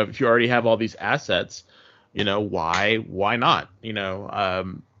 If you already have all these assets, why not?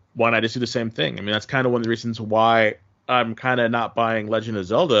 Why not just do the same thing? I mean, that's kind of one of the reasons why I'm kind of not buying Legend of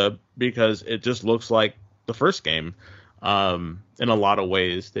Zelda, because it just looks like the first game. In a lot of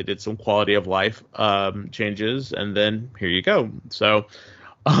ways, they did some quality of life changes, and then here you go. So,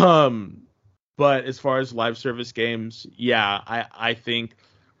 but as far as live service games, yeah, I think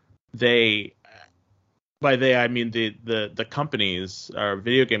they, by they I mean the companies or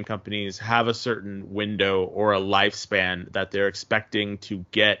video game companies have a certain window or a lifespan that they're expecting to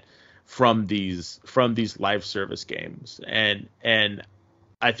get from these live service games, and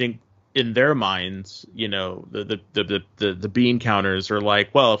I think in their minds, the bean counters are like,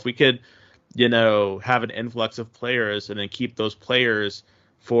 well, if we could, have an influx of players and then keep those players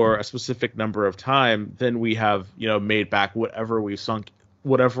for a specific number of time, then we have, made back whatever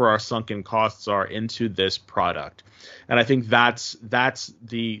our sunken costs are into this product. And I think that's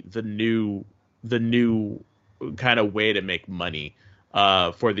the new kind of way to make money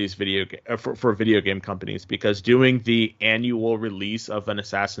for these for video game companies, because doing the annual release of an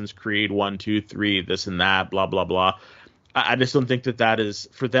Assassin's Creed 1, 2, 3, this and that, blah blah blah, I just don't think that is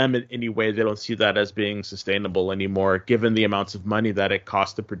for them in any way. They don't see that as being sustainable anymore, given the amounts of money that it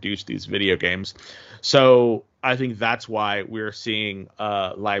costs to produce these video games. So I think that's why we're seeing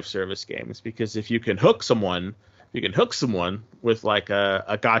live service games, because if you can hook someone, with like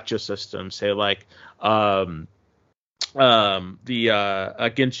a gacha system, say like the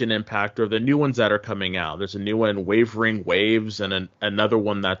Genshin Impact, or the new ones that are coming out. There's a new one, Wavering Waves, and another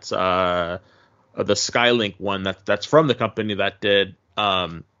one that's the Skylink one that's from the company that did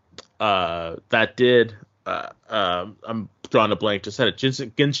I'm drawing a blank, just said it,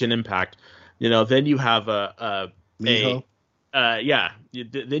 Genshin Impact. Then you have then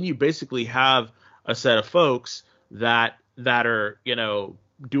you basically have a set of folks that are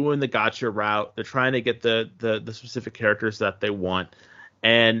doing the gacha route. They're trying to get the specific characters that they want,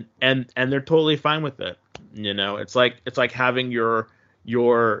 and they're totally fine with it. It's like having your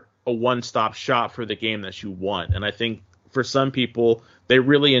a one-stop shop for the game that you want. And I think for some people, they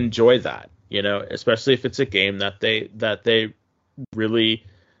really enjoy that, especially if it's a game that they really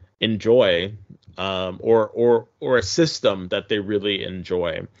enjoy, or a system that they really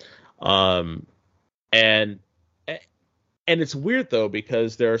enjoy. And it's weird though,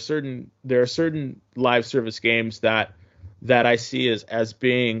 because there are certain live service games that I see as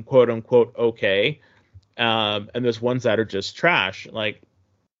being quote unquote okay, and there's ones that are just trash. Like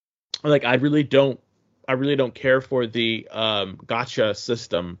I really don't care for the gacha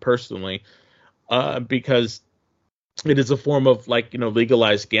system personally, because it is a form of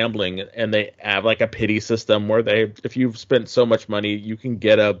legalized gambling, and they have like a pity system where if you've spent so much money, you can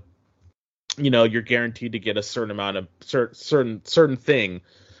get you're guaranteed to get a certain amount of certain thing.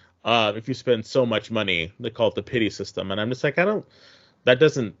 If you spend so much money, they call it the pity system, and I'm just like, that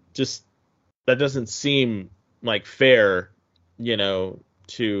doesn't seem like fair,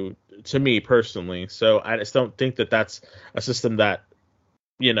 to me personally. So I just don't think that that's a system that,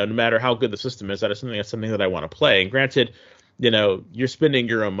 no matter how good the system is, that's something that I want to play. And granted, you're spending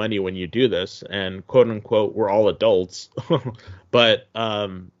your own money when you do this, and quote unquote, we're all adults, but I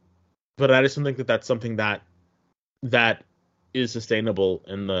just don't think that that's something that is sustainable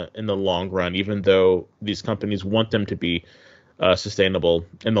in the long run, even though these companies want them to be sustainable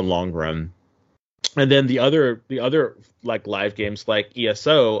in the long run. And then the other like live games like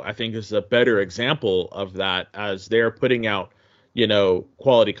ESO, I think, is a better example of that, as they're putting out,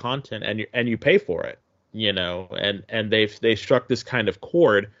 quality content, and you pay for it, and they struck this kind of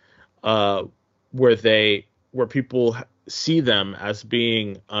chord where people see them as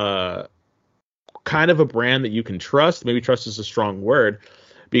being kind of a brand that you can trust. Maybe trust is a strong word,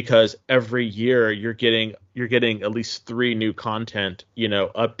 because every year you're getting at least 3 new content,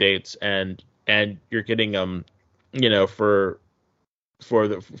 updates, and you're getting them, for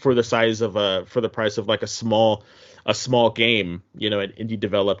the size of for the price of like a small game, an indie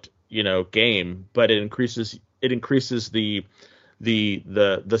developed, game, but it increases the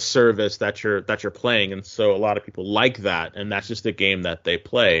the service that you're playing, and so a lot of people like that, and that's just the game that they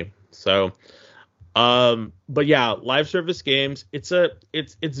play. So but yeah, live service games, it's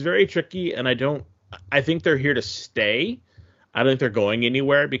very tricky, and I think they're here to stay. I don't think they're going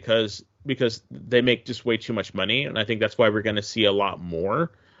anywhere because they make just way too much money, and I think that's why we're going to see a lot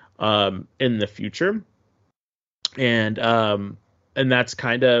more in the future. And that's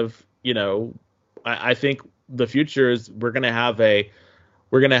kind of, I think the future is we're going to have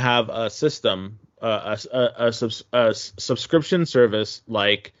a system, a subscription service,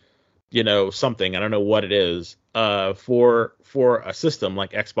 like, something, I don't know what it is, for a system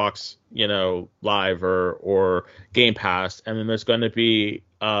like Xbox, Live or Game Pass, and then there's going to be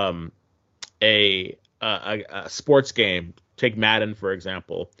a sports game. Take Madden, for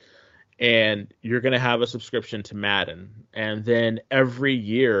example, and you're going to have a subscription to Madden, and then every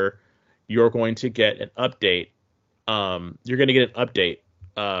year you're going to get an update. You're going to get an update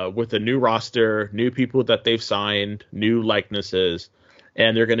with a new roster, new people that they've signed, new likenesses,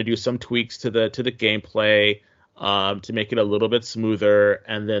 and they're going to do some tweaks to the gameplay to make it a little bit smoother,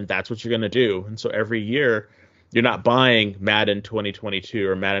 and then that's what you're going to do. And so every year, you're not buying Madden 2022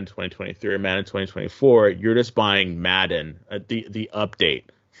 or Madden 2023 or Madden 2024. You're just buying Madden, the update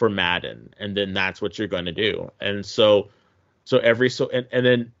for Madden, and then that's what you're going to do. And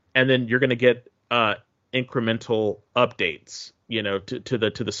and then you're going to get incremental updates,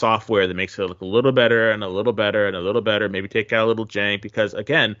 to the software that makes it look a little better and a little better and a little better. Maybe take out a little jank, because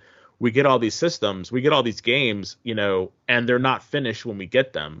again, we get all these systems, we get all these games, and they're not finished when we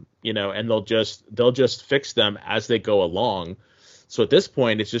get them, and they'll just fix them as they go along. So at this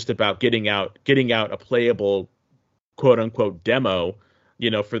point, it's just about getting out a playable, quote unquote, demo,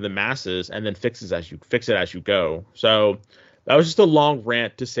 for the masses, and then fix it as you go. So that was just a long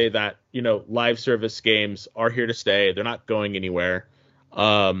rant to say that, live service games are here to stay. They're not going anywhere.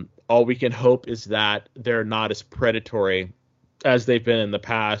 All we can hope is that they're not as predatory as they've been in the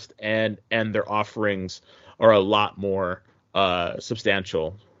past, and their offerings are a lot more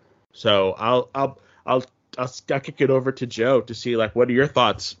substantial. So I'll kick it over to Joe to see, like, what are your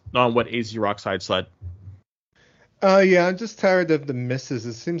thoughts on what AZ Rockside said? Yeah, I'm just tired of the misses.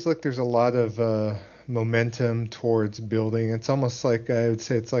 It seems like there's a lot of momentum towards building. It's almost like, I would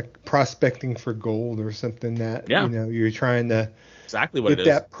say, it's like prospecting for gold or something, that you're trying to exactly what get it is.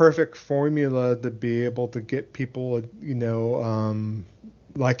 That perfect formula to be able to get people,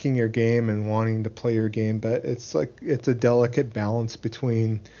 liking your game and wanting to play your game. But it's like, it's a delicate balance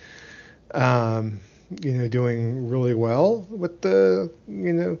between doing really well with the,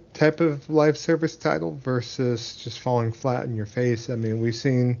 type of live service title versus just falling flat in your face. I mean, we've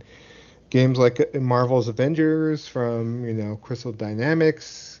seen games like Marvel's Avengers from, Crystal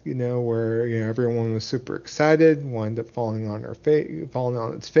Dynamics, where, everyone was super excited, wound up falling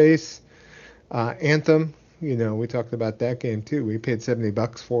on its face. Anthem, we talked about that game too. We paid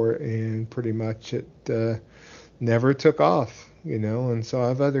 $70 for it, and pretty much it never took off, and so I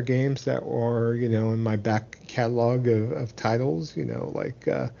have other games that are, in my back catalog of titles, like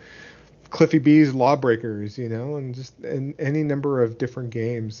Cliffy B's Lawbreakers, and any number of different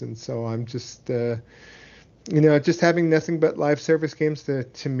games. And so I'm just, just having nothing but live service games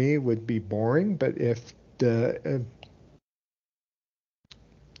to me would be boring. But if the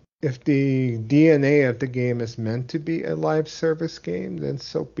DNA of the game is meant to be a live service game, then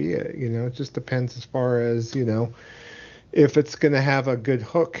so be it. It just depends as far as, if it's going to have a good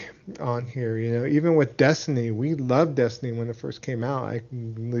hook on here. Even with Destiny, we loved Destiny when it first came out. I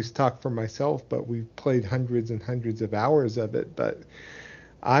can at least talk for myself, but we played hundreds and hundreds of hours of it. But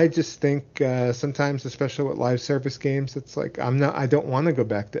I just think sometimes, especially with live service games, it's like I don't want to go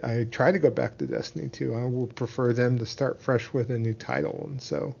back to. I try to go back to Destiny 2. I would prefer them to start fresh with a new title, and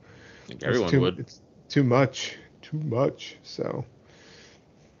so I think everyone would. It's too much. So.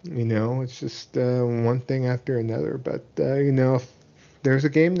 It's just one thing after another. But, if there's a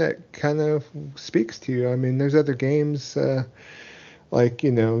game that kind of speaks to you, I mean, there's other games like,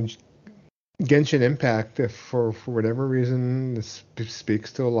 Genshin Impact, if for whatever reason, this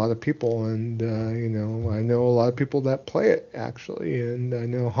speaks to a lot of people. And, I know a lot of people that play it, actually. And I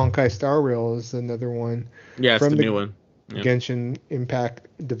know Honkai Star Rail is another one. Yeah, it's the new one. Yep. Genshin Impact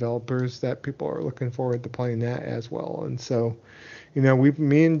developers that people are looking forward to playing that as well. And so,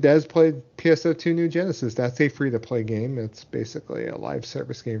 me and Des played PSO2 New Genesis. That's a free-to-play game. It's basically a live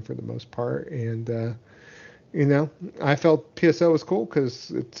service game for the most part. And, I felt PSO was cool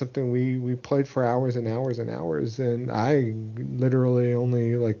because it's something we played for hours and hours and hours. And I literally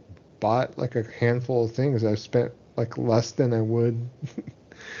only, bought, a handful of things. I've spent, less than I would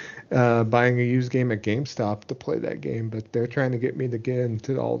buying a used game at GameStop to play that game, but they're trying to get me to get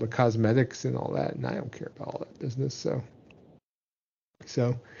into all the cosmetics and all that, and I don't care about all that business.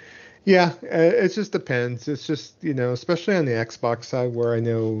 So yeah, it just depends. It's just, especially on the Xbox side where I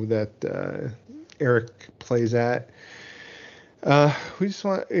know that Eric plays at. We just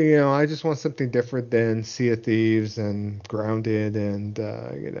want, I just want something different than Sea of Thieves and Grounded and,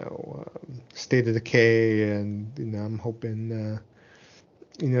 State of Decay. And, I'm hoping,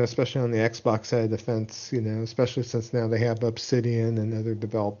 especially on the Xbox side of the fence, especially since now they have Obsidian and other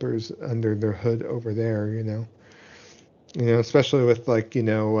developers under their hood over there, especially with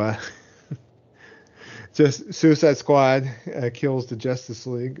just Suicide Squad kills the Justice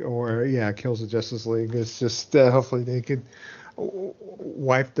League, kills the Justice League. It's just hopefully they could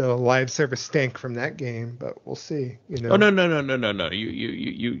wipe the live service stink from that game, but we'll see. Oh no.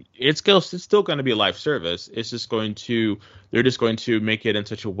 It's still going to be a live service. They're just going to make it in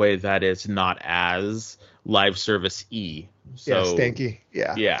such a way that it's not as live service-y. So, stanky.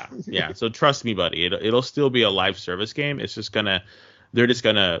 Yeah. So trust me, buddy. It'll still be a live service game. It's just they're just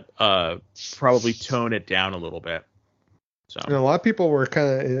gonna probably tone it down a little bit. So a lot of people were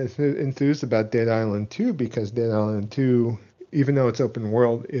kind of enthused about Dead Island 2 because Dead Island 2, even though it's open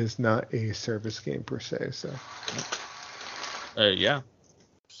world, is not a service game per se. So yeah.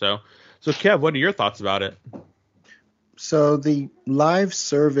 So Kev, what are your thoughts about it? So the live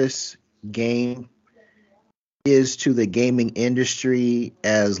service game is to the gaming industry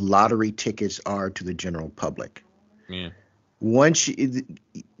as lottery tickets are to the general public. Yeah. Once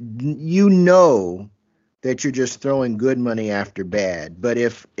you know that you're just throwing good money after bad, but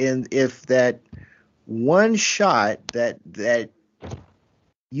if that one shot that that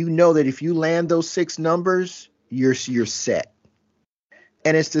if you land those 6 numbers, you're set.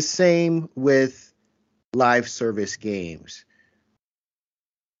 And it's the same with live service games.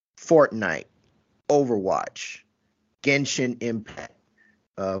 Fortnite, Overwatch, Genshin Impact,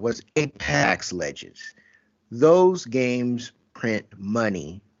 was Apex Legends. Those games print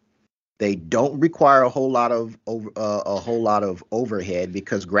money. They don't require a whole lot of overhead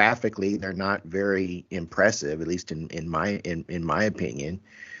because graphically they're not very impressive, at least in my opinion.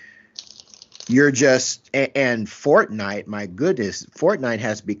 You're just and Fortnite, my goodness, Fortnite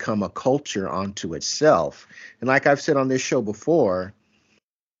has become a culture unto itself. And like I've said on this show before,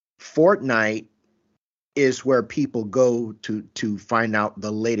 Fortnite is where people go to find out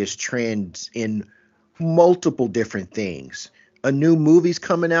the latest trends in multiple different things. A new movie's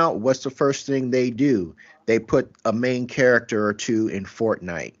coming out. What's the first thing they do? They put a main character or two in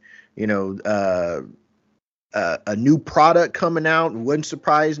Fortnite. A new product coming out. Wouldn't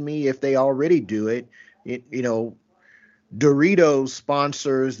surprise me if they already do it. Doritos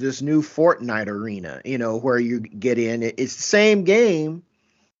sponsors this new Fortnite arena, where you get in. It's the same game.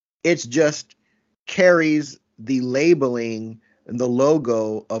 It's just carries the labeling and the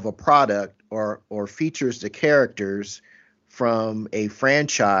logo of a product or features the characters from a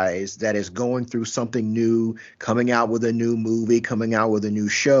franchise that is going through something new, coming out with a new movie, coming out with a new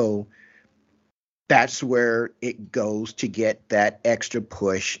show. That's where it goes to get that extra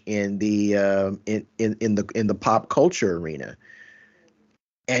push in the in the pop culture arena.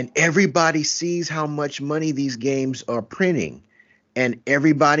 And everybody sees how much money these games are printing. And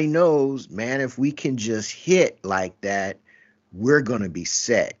everybody knows, man, if we can just hit like that, we're going to be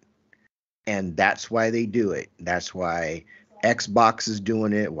set. And that's why they do it. That's why Xbox is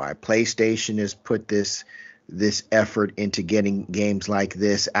doing it, why PlayStation has put this effort into getting games like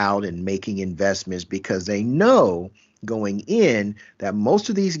this out and making investments, because they know going in that most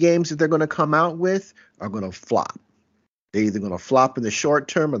of these games that they're going to come out with are going to flop. They're either going to flop in the short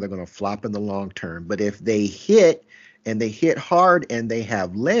term or they're going to flop in the long term. But if they hit and they hit hard and they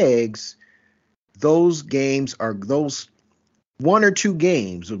have legs, those games are those 1 or 2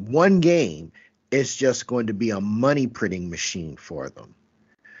 games, one game, it's just going to be a money printing machine for them.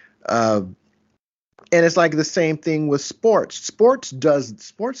 And it's like the same thing with sports. Sports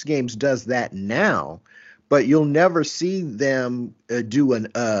games does that now, but you'll never see them do an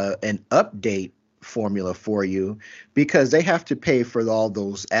update formula for you because they have to pay for all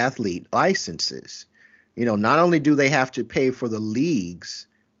those athlete licenses. Not only do they have to pay for the leagues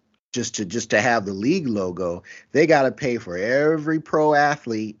just to have the league logo, they got to pay for every pro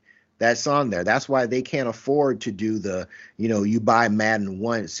athlete that's on there. That's why they can't afford to do you buy Madden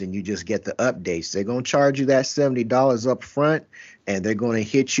once and you just get the updates. They're going to charge you that $70 up front, and they're going to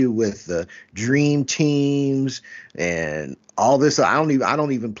hit you with the dream teams and all this. I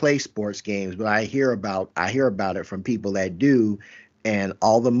don't even play sports games, but I hear about it from people that do. and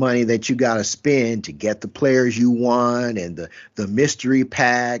all the money that you got to spend to get the players you want, and the mystery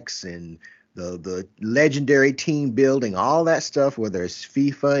packs, and the legendary team building, all that stuff, whether it's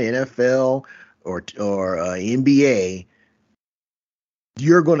FIFA, NFL, or NBA,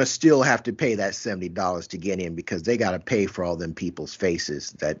 you're going to still have to pay that $70 to get in, because they got to pay for all them people's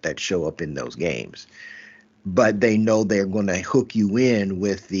faces that show up in those games. But they know they're going to hook you in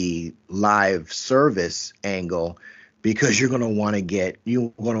with the live service angle, because you're going to want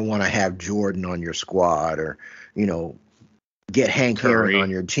to have Jordan on your squad, or, get Hank Aaron on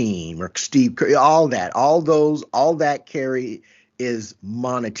your team, or Steve Curry, all that carry is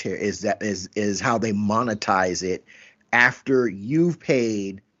monetary, is how they monetize it after you've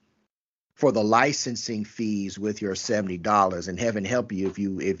paid for the licensing fees with your $70. And heaven help you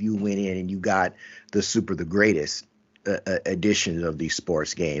if you went in and you got the greatest edition of these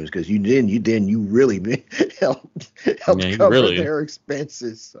sports games, because you really helped cover their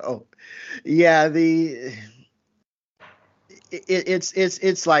expenses. So yeah,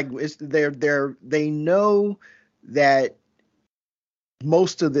 it's like they know that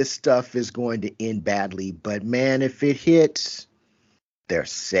most of this stuff is going to end badly, but man, if it hits, they're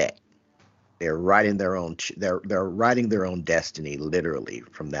set. They're writing their own they're writing their own destiny, literally,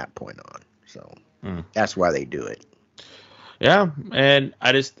 from that point on. So that's why they do it. Yeah, and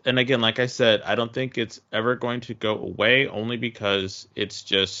again, like I said, I don't think it's ever going to go away, only because it's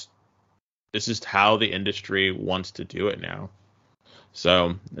just how the industry wants to do it now.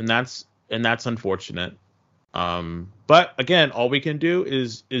 So, and that's unfortunate. But again, all we can do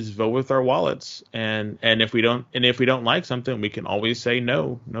is vote with our wallets, and if we don't like something, we can always say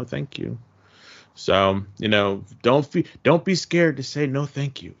no, thank you. So, don't be scared to say no,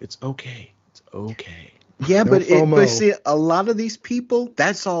 thank you. It's okay. It's okay. Yeah, but see, a lot of these people,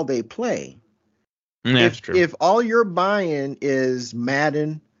 that's all they play. That's true. If all you're buying is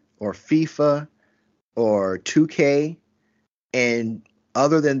Madden or FIFA or 2K, and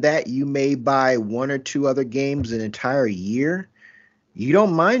other than that, you may buy one or two other games an entire year, you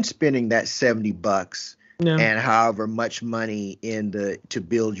don't mind spending that $70 and however much money to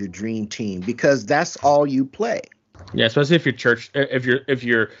build your dream team, because that's all you play. Yeah, especially if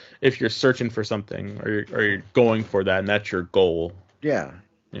you're searching for something, or you're going for that, and that's your goal. Yeah.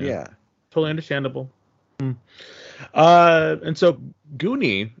 Totally understandable. And so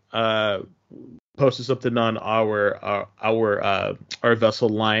Goonie posted something on our vessel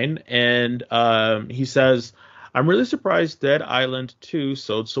line, and he says, "I'm really surprised Dead Island 2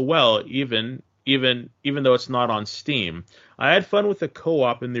 sold so well, even though it's not on Steam. I had fun with the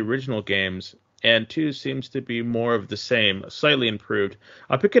co-op in the original games, and 2 seems to be more of the same, slightly improved.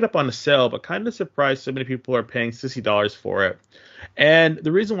 I'll pick it up on a sale, but kind of surprised so many people are paying $60 for it." And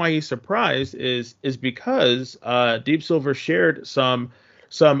the reason why he's surprised is because Deep Silver shared some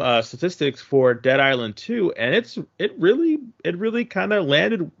statistics for Dead Island 2, and it really kind of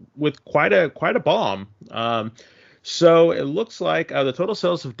landed with quite a bomb. So it looks like the total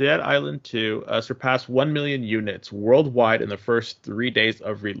sales of Dead Island 2 surpassed 1 million units worldwide in the first 3 days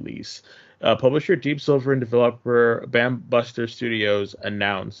of release. Publisher Deep Silver and developer Bambuster Studios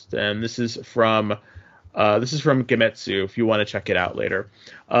announced, and this is from Gematsu if you want to check it out later.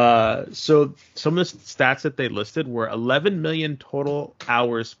 So some of the stats that they listed were 11 million total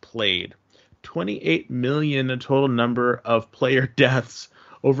hours played, 28 million total number of player deaths,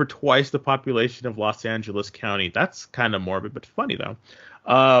 over twice the population of Los Angeles County. That's kind of morbid, but funny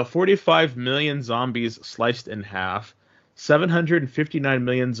though. 45 million zombies sliced in half, 759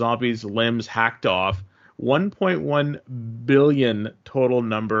 million zombies limbs hacked off, 1.1 billion total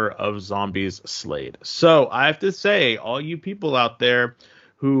number of zombies slayed. So I have to say, all you people out there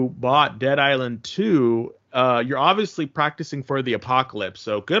who bought Dead Island 2, you're obviously practicing for the apocalypse.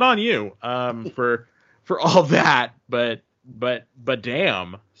 So good on you for all that. But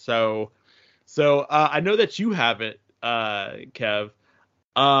damn. So I know that you have it, Kev.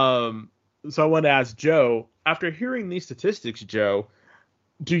 So I want to ask Joe, after hearing these statistics, Joe,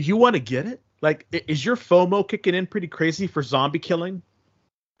 do you want to get it? Like, is your FOMO kicking in pretty crazy for zombie killing?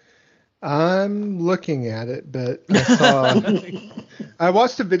 I'm looking at it, but I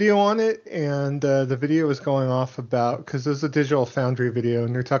watched a video on it, and the video was going off about, because it was a Digital Foundry video,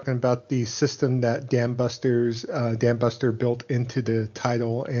 and they're talking about the system that Dambuster built into the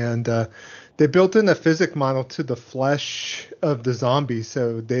title, and they built in a physics model to the flesh of the zombie,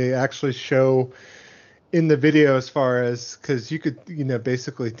 so they actually show in the video, as far as, because you could,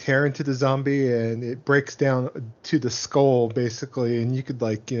 basically tear into the zombie and it breaks down to the skull, basically, and you could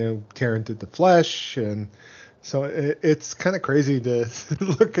tear into the flesh and So it's kind of crazy to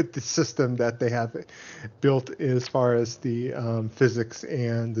look at the system that they have built as far as the physics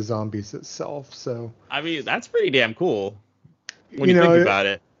and the zombies itself. So I mean, that's pretty damn cool when you think about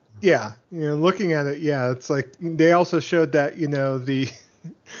it. Yeah, looking at it, yeah, it's like they also showed that the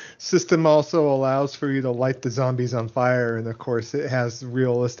system also allows for you to light the zombies on fire, and of course it has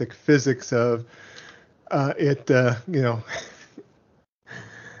realistic physics of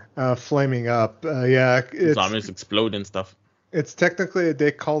flaming up. Zombies explode and stuff. It's technically,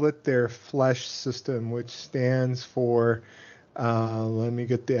 they call it their flesh system, which stands for, let me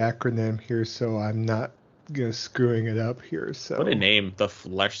get the acronym here so I'm not screwing it up here. So what a name, the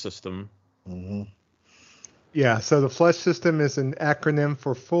flesh system. Mm-hmm. Yeah, so the flesh system is an acronym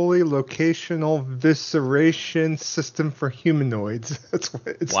for fully locational visceration system for humanoids. That's what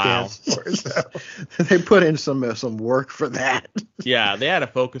it stands for. So. They put in some work for that. Yeah, they had a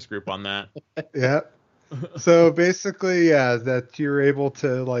focus group on that. Yeah. So basically, yeah, that you're able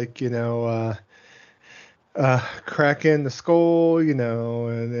to crack in the skull,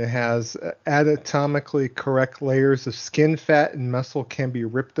 and it has anatomically correct layers of skin, fat, and muscle can be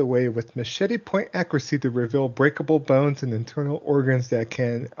ripped away with machete point accuracy to reveal breakable bones and internal organs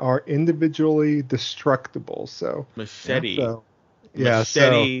that are individually destructible. So machete. Wow,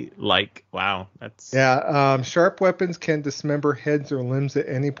 that's sharp weapons can dismember heads or limbs at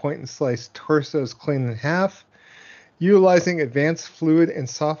any point and slice torsos clean in half. Utilizing advanced fluid and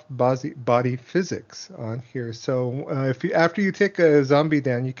soft body physics on here. So after you take a zombie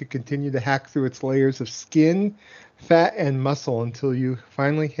down, you could continue to hack through its layers of skin, fat, and muscle until you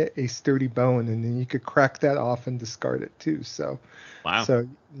finally hit a sturdy bone, and then you could crack that off and discard it too. So, wow. So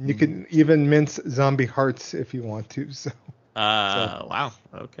you can even mince zombie hearts if you want to. So. Wow.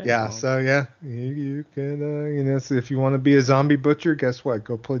 Okay. Yeah. Well. So yeah, you can so if you want to be a zombie butcher, guess what?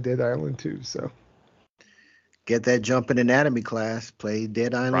 Go play Dead Island 2. So. Get that jump in anatomy class. Play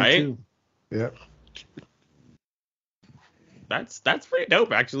Dead Island 2. Yep. That's pretty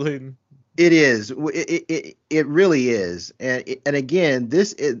dope, actually. It is. It really is. And again,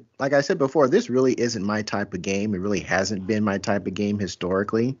 this is, like I said before, this really isn't my type of game. It really hasn't been my type of game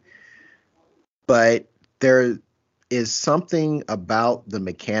historically. But there is something about the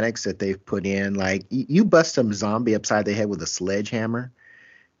mechanics that they've put in. Like you bust some zombie upside the head with a sledgehammer,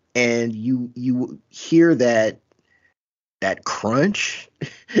 and you hear that crunch,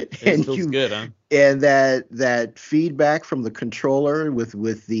 and feels good, huh? And that feedback from the controller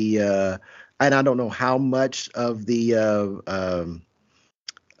with the and I don't know how much of the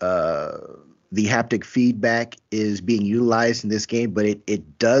haptic feedback is being utilized in this game, but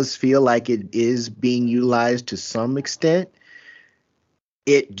it does feel like it is being utilized to some extent.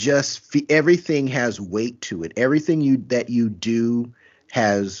 It just everything has weight to it. Everything that you do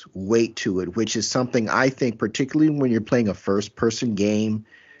has weight to it, which is something I think, particularly when you're playing a first-person game,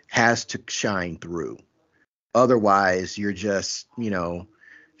 has to shine through. Otherwise, you're just,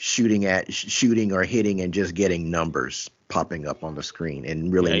 shooting or hitting and just getting numbers popping up on the screen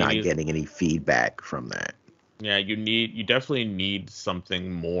and really not getting any feedback from that. Yeah, you definitely need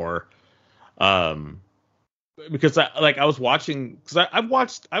something more. Because I was watching, because I've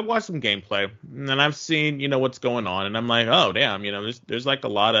watched some gameplay and I've seen what's going on, and I'm like, oh damn, there's like a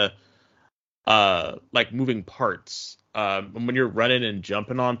lot of like moving parts when you're running and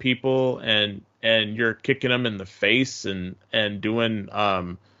jumping on people and you're kicking them in the face and doing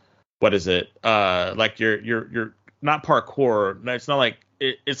what is it like you're not parkour. It's not like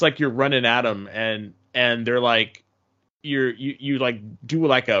it's like you're running at them and they're like you like do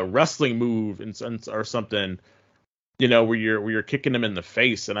like a wrestling move or something, where you're kicking them in the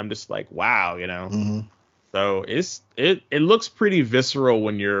face, and I'm just like, wow, Mm-hmm. So it looks pretty visceral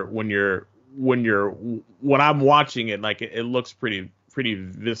when I'm watching it, like it looks pretty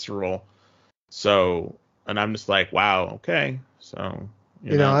visceral. So, and I'm just like, wow, okay. So,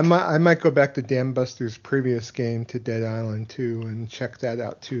 I might go back to Dan Buster's previous game, to Dead Island 2, and check that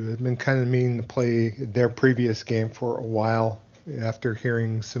out too. I've been kind of meaning to play their previous game for a while after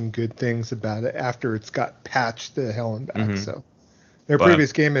hearing some good things about it after it's got patched to hell and back. Mm-hmm. So their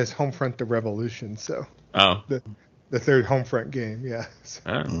previous game is Homefront: The Revolution. So the third Homefront game, yeah.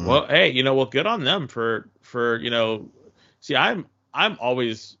 Well, hey, good on them for See, I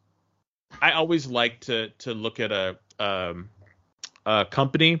always like to look at a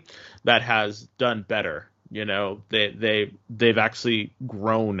company that has done better. They've actually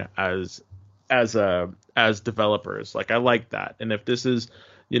grown as developers. Like, I like that. And if this is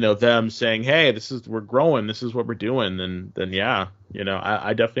them saying, hey, we're growing, this is what we're doing, then yeah,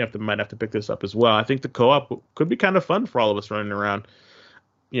 I definitely might have to pick this up as well. I think the co-op could be kind of fun for all of us running around,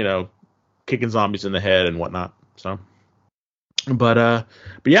 kicking zombies in the head and whatnot. So. But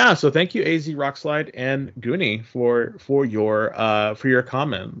yeah, so thank you AZ Rockslide and Goonie for your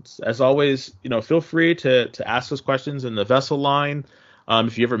comments. As always, feel free to ask us questions in the vessel line.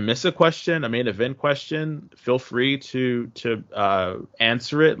 If you ever miss a question, a main event question, feel free to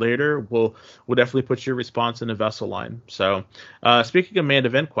answer it later. We'll definitely put your response in the vessel line. So speaking of main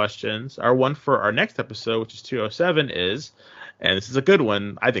event questions, our one for our next episode, which is 207, is, and this is a good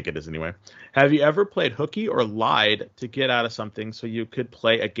one, I think it is anyway. Have you ever played hooky or lied to get out of something so you could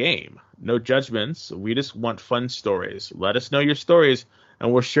play a game? No judgments. We just want fun stories. Let us know your stories,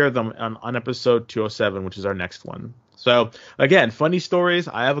 and we'll share them on episode 207, which is our next one. So, again, funny stories.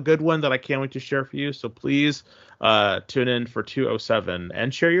 I have a good one that I can't wait to share for you. So please tune in for 207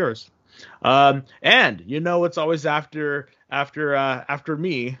 and share yours. And it's always after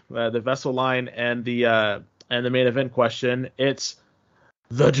me, the vessel line and the main event question. It's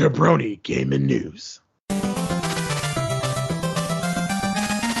the Jabroni Gaming News.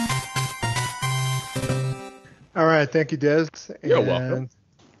 All right, thank you, Des. You're welcome.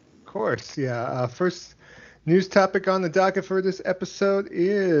 Of course, yeah. First news topic on the docket for this episode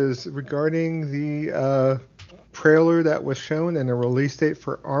is regarding the trailer that was shown and a release date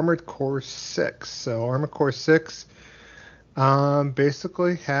for Armored Core 6. So Armored Core 6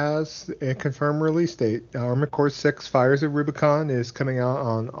 basically has a confirmed release date. Armored Core 6 Fires of Rubicon is coming out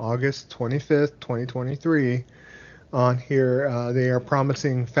on August 25th, 2023. On here, they are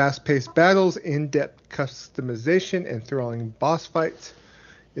promising fast-paced battles, in-depth customization, and thrilling boss fights.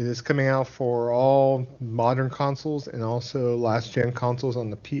 It is coming out for all modern consoles and also last-gen consoles on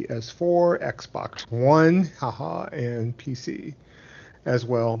the PS4, Xbox One, and PC as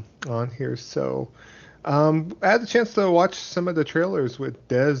well on here. So I had the chance to watch some of the trailers with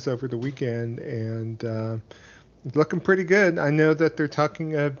Des over the weekend, and it's looking pretty good. I know that they're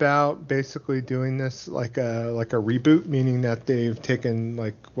talking about basically doing this like a reboot, meaning that they've taken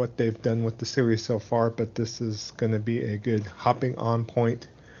like what they've done with the series so far, but this is going to be a good hopping on point.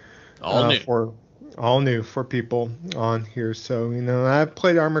 All new for people on here. So, I've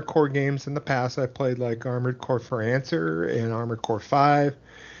played Armored Core games in the past. I played like Armored Core for Answer and Armored Core 5.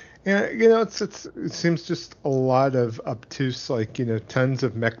 And, it seems just a lot of obtuse, like, tons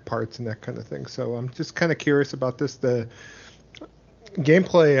of mech parts and that kind of thing. So I'm just kind of curious about this. The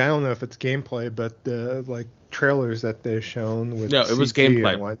gameplay, I don't know if it's gameplay, but the, like, trailers that they've shown with No, it was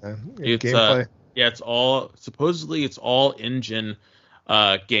gameplay. It's gameplay. Supposedly it's all engine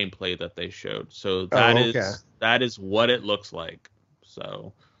gameplay that they showed. So that is what it looks like.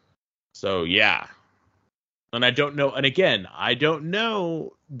 So yeah. And I don't know. And again, I don't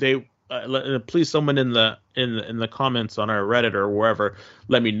know. They please, someone in the comments on our Reddit or wherever,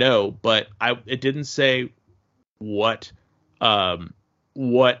 let me know. But it didn't say what console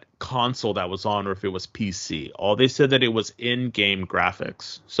that was on or if it was PC. All they said that it was in-game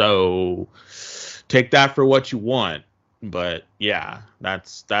graphics. So take that for what you want. But yeah,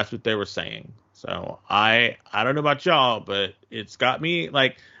 that's what they were saying. So I don't know about y'all, but it's got me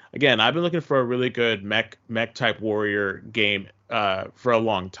like. Again, I've been looking for a really good mech type warrior game for a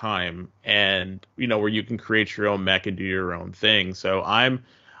long time, and where you can create your own mech and do your own thing. So I'm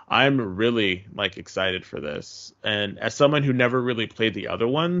really like excited for this. And as someone who never really played the other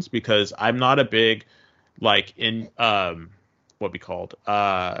ones, because I'm not a big like in what we called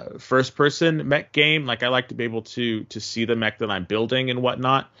first person mech game. Like I like to be able to see the mech that I'm building and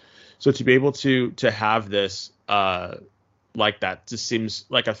whatnot. So to be able to have this like that just seems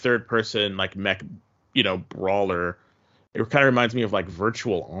like a third person like mech brawler. It kind of reminds me of like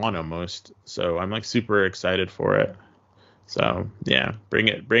Virtual On almost. So I'm like super excited for it. So yeah, bring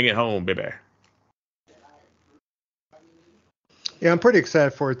it home, baby. Yeah, I'm pretty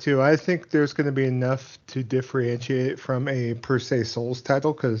excited for it too. I think there's going to be enough to differentiate it from a per se Souls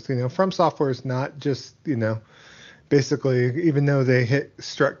title, because From Software is not just basically, even though they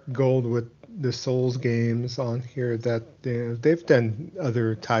struck gold with the Souls games on here, that they've done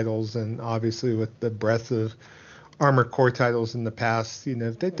other titles, and obviously with the breadth of Armored Core titles in the past,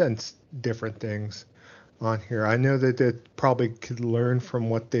 they've done different things on here. I know that they probably could learn from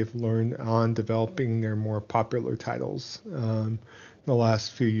what they've learned on developing their more popular titles the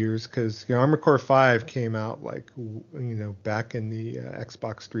last few years, because Armored Core 5 came out like back in the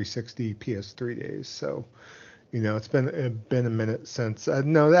Xbox 360 PS3 days. So it's been a minute since.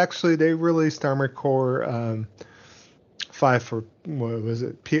 No, actually, they released Armored Core 5 for, what was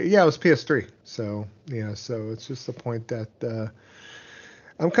it? It was PS3. So, so it's just the point that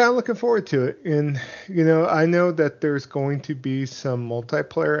I'm kind of looking forward to it. And, I know that there's going to be some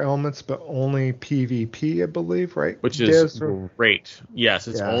multiplayer elements, but only PvP, I believe, right? Which is Des? great. Yes,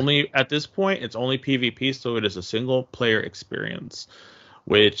 it's Yeah. only, at this point, it's only PvP, so it is a single player experience,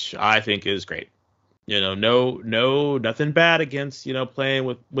 which I think is great. Nothing bad against, playing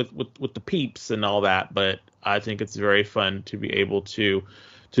with the peeps and all that, but I think it's very fun to be able to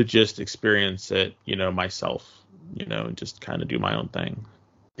just experience it, myself, and just kind of do my own thing.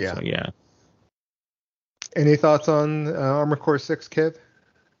 Yeah. So, yeah. Any thoughts on Armored Core 6, Kev?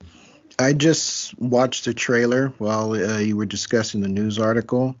 I just watched the trailer while you were discussing the news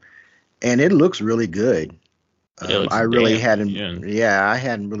article, and it looks really good. I really hadn't, I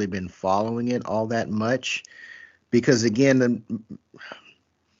hadn't really been following it all that much because, again,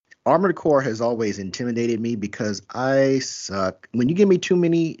 Armored Core has always intimidated me because I suck. When you give me too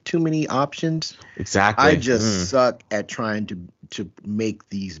many options, exactly, I just suck at trying to make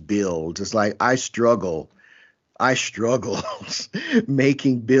these builds. It's like I struggle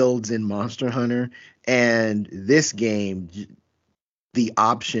making builds in Monster Hunter, and this game, the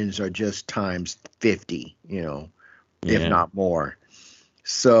options are just times 50, if not more.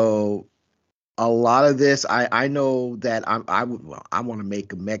 So a lot of this, I know that I want to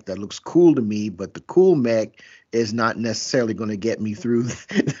make a mech that looks cool to me, but the cool mech is not necessarily going to get me through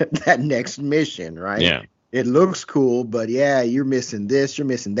that next mission, right? Yeah. It looks cool, but yeah, you're missing this, you're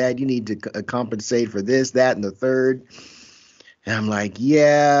missing that. You need to compensate for this, that, and the third. And I'm like,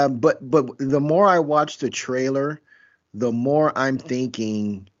 yeah, but the more I watch the trailer, the more I'm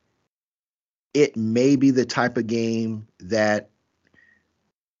thinking it may be the type of game that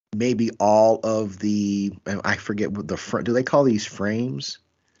maybe all of the, I forget what do they call these frames?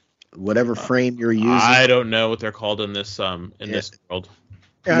 Whatever frame you're using. I don't know what they're called in this this world.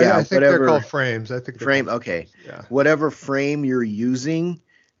 Yeah, I think they're called frames. I think frame. Okay. Yeah. Whatever frame you're using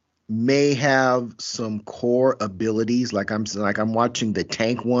may have some core abilities. Like I'm watching the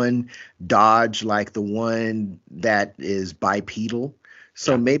tank one dodge like the one that is bipedal.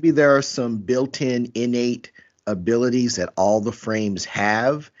 So maybe there are some built-in innate abilities that all the frames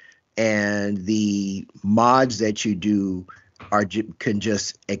have, and the mods that you do can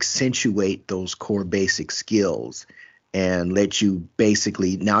just accentuate those core basic skills and let you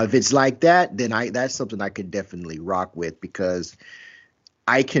basically, now if it's like that, then that's something I could definitely rock with, because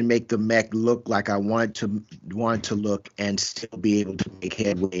I can make the mech look like I want to look and still be able to make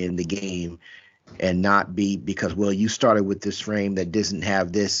headway in the game, and not be because, well, you started with this frame that doesn't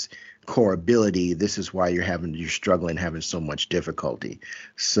have this core ability. This is why you're struggling, having so much difficulty.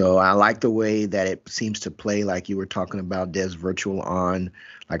 So I like the way that it seems to play, like you were talking about, Des Virtual On,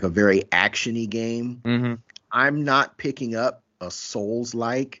 like a very actiony game. Mm-hmm. I'm not picking up a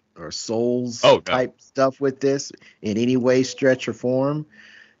Souls-like or Souls type stuff with this in any way, stretch, or form.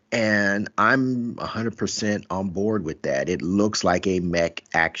 And I'm 100% on board with that. It looks like a mech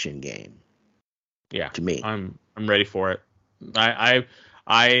action game. Yeah, to me. I'm ready for it.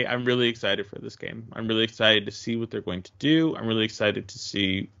 I'm really excited for this game. I'm really excited to see what they're going to do. I'm really excited to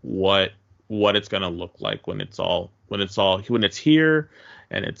see what it's going to look like when it's here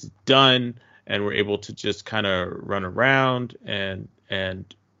and it's done, and we're able to just kind of run around and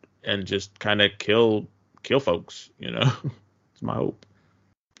just kind of kill folks. It's my hope.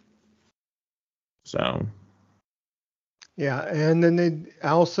 So. Yeah, and then they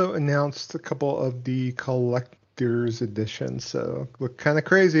also announced a couple of the collector's editions. So look kind of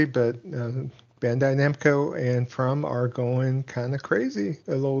crazy, but Bandai Namco and From are going kind of crazy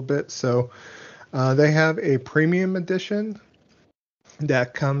a little bit. So they have a premium edition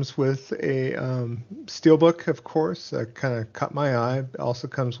that comes with a steelbook, of course. That kind of caught my eye. It also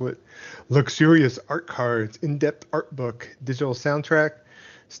comes with luxurious art cards, in-depth art book, digital soundtrack,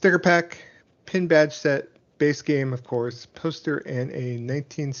 sticker pack, pin badge set, base game, of course, poster, and a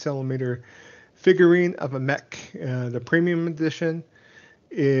 19cm figurine of a mech. The premium edition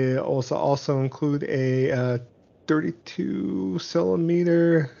it also include a 32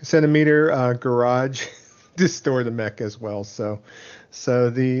 centimeter garage to store the mech as well. So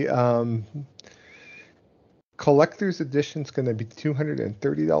the collector's edition is going to be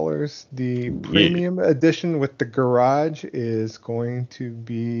 $230. The premium edition with the garage is going to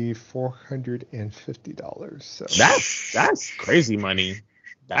be $450. So that's crazy money.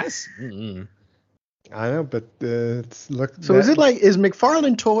 That's I know, but it's look. So is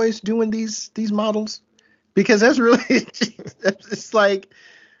McFarlane Toys doing these models? Because that's really it's like,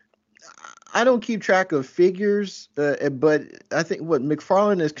 I don't keep track of figures, but I think what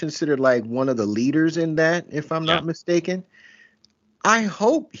McFarlane is considered like one of the leaders in that, if I'm not mistaken. I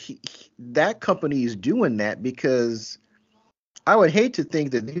hope that company is doing that, because I would hate to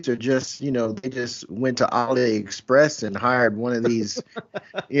think that these are just, they just went to AliExpress and hired one of these,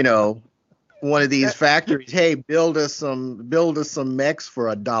 you know, one of these factories. Hey, build us some mechs for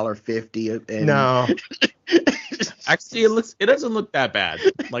 $1.50, and No, Actually, it doesn't look that bad.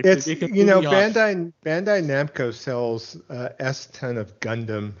 Like, it's to be completely honest. Bandai Namco sells S ton of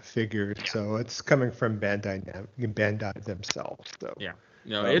Gundam figures, so it's coming from Bandai themselves. So Yeah.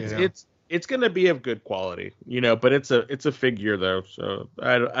 No, you know. it's gonna be of good quality, but it's a figure though, so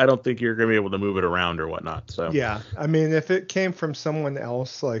I don't think you're gonna be able to move it around or whatnot. So Yeah, I mean, if it came from someone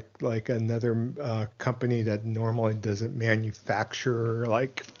else, like another company that normally doesn't manufacture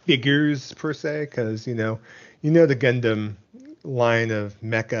like figures per se, because the Gundam line of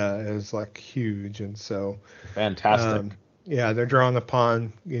mecha is like huge, and so fantastic. yeah, they're drawing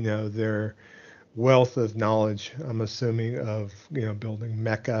upon their wealth of knowledge. I'm assuming of building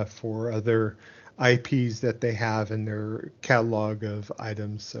mecha for other IPs that they have in their catalog of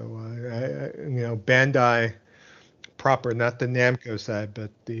items. So Bandai proper, not the Namco side,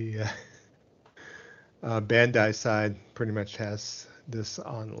 but the Bandai side pretty much has this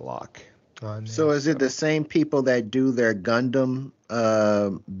on lock on there. So is it the same people that do their Gundam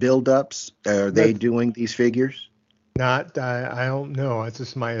build-ups? Are they That's doing these figures? not, I don't know. It's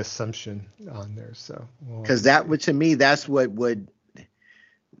just my assumption on there. So we'll have Because to that see. would, to me, that's what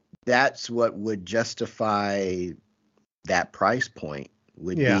would justify that price point,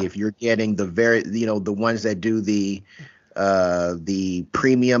 would Yeah. be if you're getting the ones that do the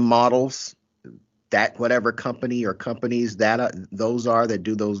premium models, that whatever company or companies those are that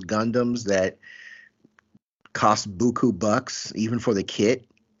do those Gundams that cost buku bucks even for the kit,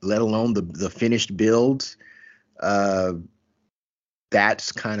 let alone the finished builds.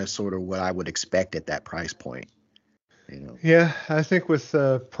 That's kind of sort of what I would expect at that price point. Yeah, I think with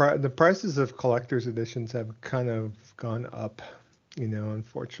the prices of collector's editions have kind of gone up,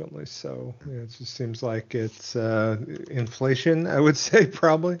 unfortunately. So it just seems like it's inflation, I would say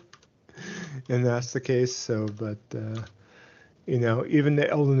probably, and that's the case. So, but even the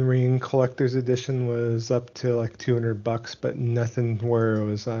Elden Ring collector's edition was up to like $200, but nothing where it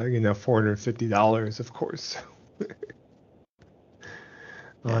was $450, of course.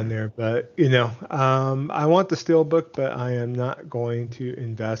 On there, but I want the steelbook, but I am not going to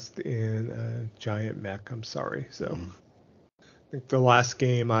invest in a giant mech. I'm sorry. So I think the last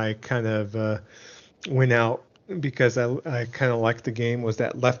game I kind of went out because I kind of liked the game was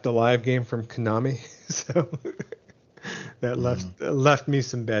that Left Alive game from Konami. So that left me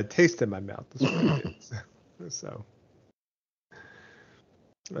some bad taste in my mouth. That's what it did. So.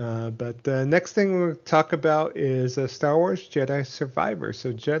 But the next thing we'll talk about is Star Wars Jedi Survivor.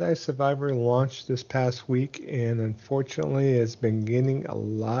 So Jedi Survivor launched this past week, and unfortunately, it's been getting a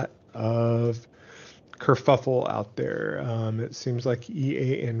lot of kerfuffle out there. It seems like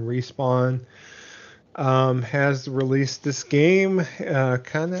EA and Respawn has released this game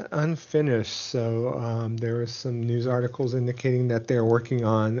kind of unfinished. So there were some news articles indicating that they're working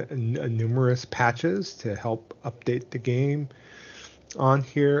on numerous patches to help update the game. On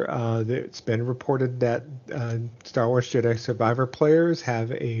here, it's been reported that Star Wars Jedi Survivor players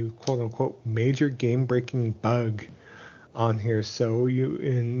have a quote-unquote major game-breaking bug on here. So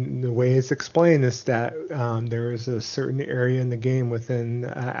in the way it's explained is that there is a certain area in the game within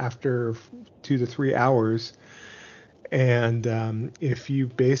after 2 to 3 hours, and if you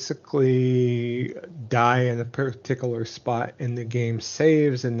basically die in a particular spot and the game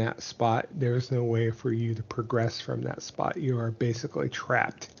saves in that spot, there's no way for you to progress from that spot. You are basically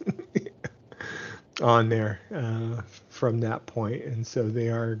trapped on there from that point. And so they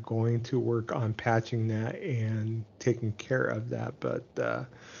are going to work on patching that and taking care of that. But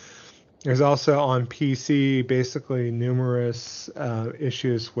there's also on PC basically numerous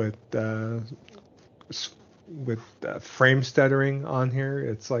issues with frame stuttering on here.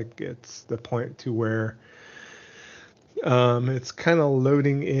 It's the point to where it's kind of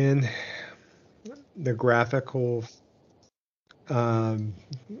loading in the graphics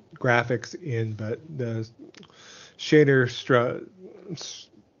in, but the shader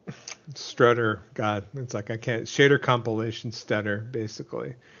strutter, God, it's like I can't, shader compilation stutter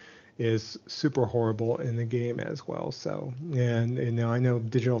basically is super horrible in the game as well. So, and I know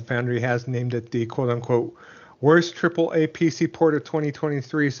Digital Foundry has named it the quote unquote worst AAA PC port of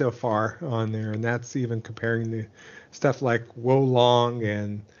 2023 so far on there, and that's even comparing to stuff like Wo Long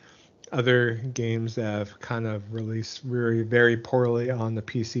and other games that have kind of released very, very poorly on the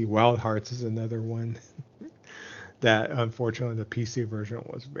PC. Wild Hearts is another one that unfortunately the PC version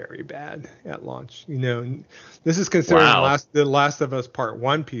was very bad at launch. This is considering Wow. the Last of Us Part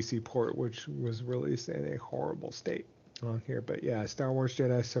 1 PC port, which was released in a horrible state on here. But yeah, Star Wars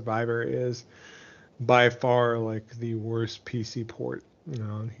Jedi Survivor is by far like the worst PC port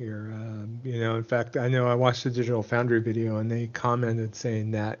on here. In fact, I know I watched the Digital Foundry video and they commented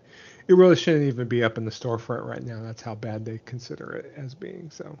saying that it really shouldn't even be up in the storefront right now. That's how bad they consider it as being.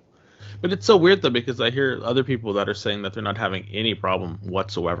 So. But it's so weird though, because I hear other people that are saying that they're not having any problem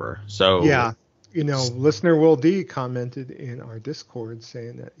whatsoever. So yeah, listener Will D commented in our Discord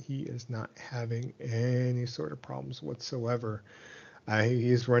saying that he is not having any sort of problems whatsoever.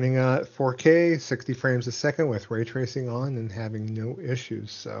 He's running at 4K, 60 frames a second with ray tracing on and having no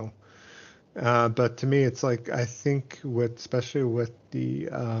issues. So, but to me, it's like I think especially with the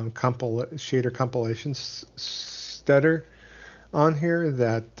shader compilations stutter on here,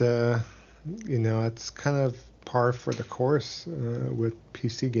 that it's kind of par for the course with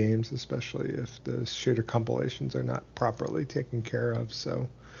PC games, especially if the shader compilations are not properly taken care of. So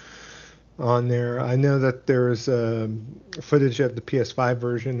on there, I know that there's footage of the PS5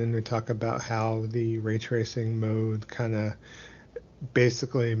 version, and they talk about how the ray tracing mode kind of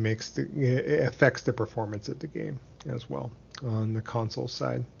basically affects the performance of the game as well on the console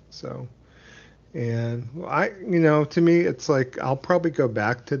side. So. And to me, it's like I'll probably go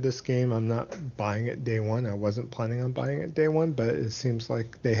back to this game. I'm not buying it day one. I wasn't planning on buying it day one, but it seems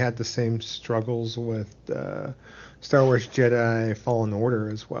like they had the same struggles with Star Wars Jedi Fallen Order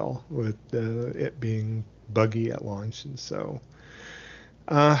as well, with it being buggy at launch. And so,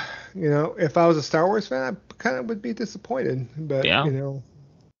 if I was a Star Wars fan, I kind of would be disappointed. But yeah.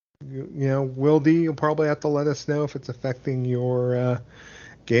 Will D, you'll probably have to let us know if it's affecting your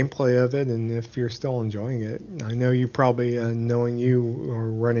gameplay of it and if you're still enjoying it. I know you probably, knowing you,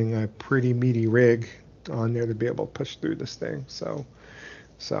 are running a pretty meaty rig on there to be able to push through this thing. So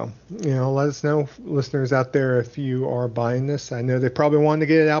let us know, listeners out there, if you are buying this. I know they probably wanted to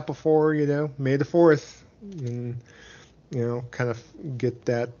get it out before, May the 4th, and kind of get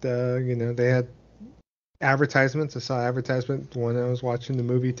that. They had advertisements. I saw advertisement when I was watching the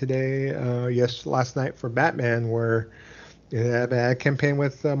movie today, last night for Batman, where they have an ad campaign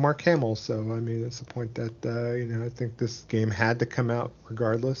with Mark Hamill. So, I mean, it's the point that, I think this game had to come out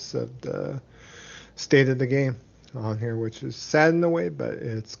regardless of the state of the game on here, which is sad in a way, but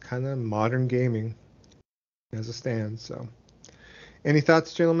it's kind of modern gaming as it stands. So, any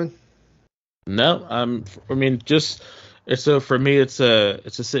thoughts, gentlemen? No, for me, it's a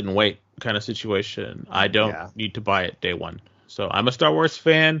sit and wait kind of situation. I don't need to buy it day one. So I'm a Star Wars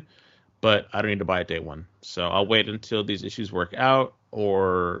fan, but I don't need to buy it day one. So I'll wait until these issues work out,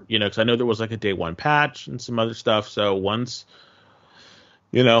 or, because I know there was like a day one patch and some other stuff. So once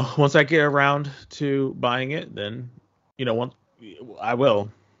I get around to buying it, then, I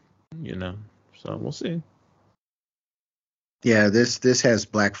will, so we'll see. Yeah, this has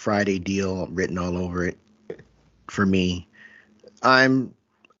Black Friday deal written all over it for me. I'm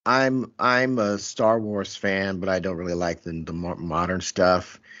a Star Wars fan, but I don't really like the modern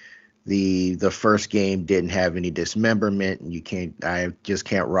stuff. The first game didn't have any dismemberment, and I just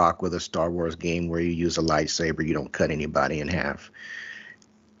can't rock with a Star Wars game where you use a lightsaber, you don't cut anybody in half.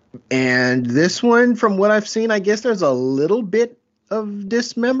 And this one, from what I've seen, I guess there's a little bit of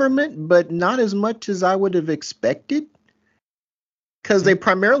dismemberment, but not as much as I would have expected. Because they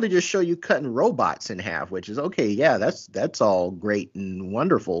primarily just show you cutting robots in half, which is okay. Yeah, that's all great and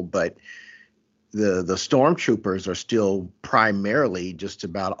wonderful, but the stormtroopers are still primarily just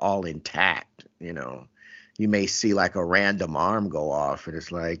about all intact. You may see like a random arm go off, and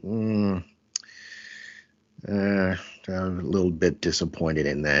it's like, I'm a little bit disappointed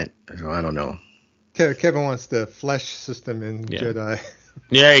in that. So I don't know. Kevin wants the flesh system in Jedi.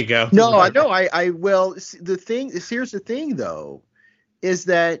 There you go. No, I know. Here's the thing though, is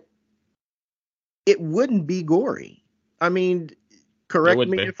that it wouldn't be gory. I mean, correct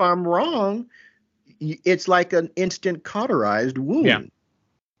me if I'm wrong. It's like an instant cauterized wound.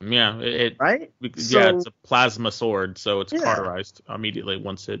 Yeah. Right? It's a plasma sword, so it's cauterized immediately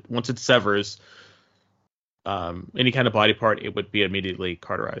once it severs any kind of body part. It would be immediately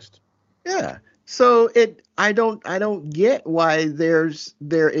cauterized. Yeah. So I don't get why there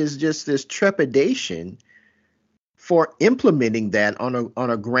is just this trepidation for implementing that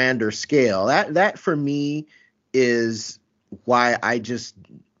on a grander scale. That for me is why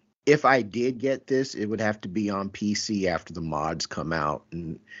if I did get this, it would have to be on PC after the mods come out,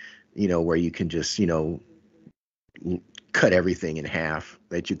 and where you can just cut everything in half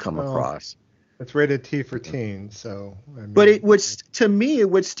that you come across. It's rated T for teens, so. But it would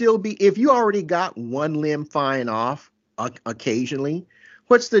still be, if you already got one limb flying off occasionally.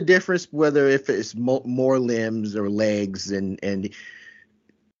 What's the difference whether if it's more limbs or legs, and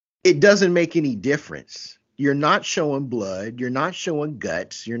it doesn't make any difference. You're not showing blood. You're not showing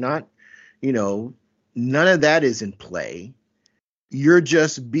guts. You're not, you know, none of that is in play. You're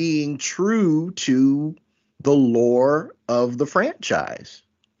just being true to the lore of the franchise.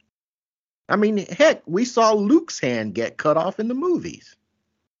 I mean, heck, we saw Luke's hand get cut off in the movies.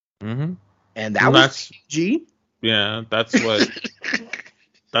 Mm-hmm. And that was PG. Yeah, that's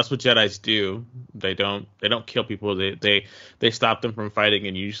what Jedis do. They don't kill people. They stop them from fighting,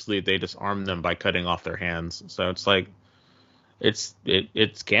 and usually they disarm them by cutting off their hands. So it's like it's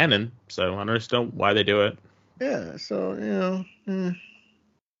canon. So I don't understand why they do it. Yeah. So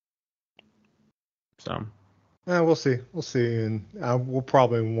So we'll see. We'll see, and we'll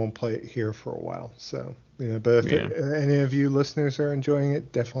probably won't play it here for a while. So but if any of you listeners are enjoying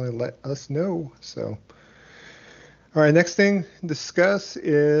it, definitely let us know. So. All right, next thing to discuss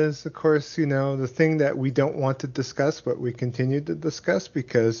is, of course, the thing that we don't want to discuss, but we continue to discuss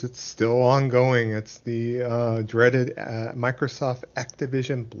because it's still ongoing. It's the dreaded Microsoft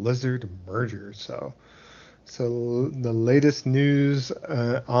Activision Blizzard merger. So the latest news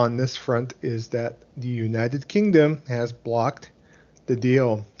on this front is that the United Kingdom has blocked the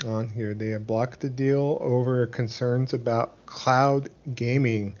deal on here. They have blocked the deal over concerns about cloud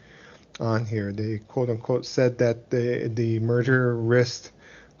gaming. On here, they quote unquote said that the merger risked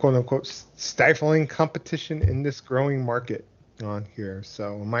quote unquote stifling competition in this growing market on here.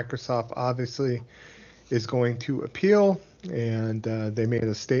 So Microsoft obviously is going to appeal, and they made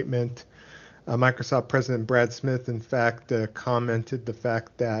a statement. Microsoft President Brad Smith, in fact, commented the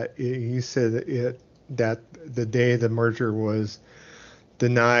fact that he said that the day the merger was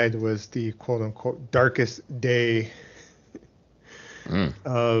denied was the quote unquote darkest day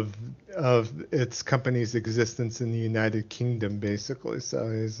of its company's existence in the United Kingdom, basically. So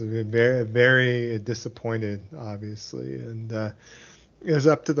he's very, very disappointed, obviously, and it was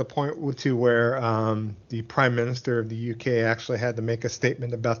up to the point to where the Prime Minister of the UK actually had to make a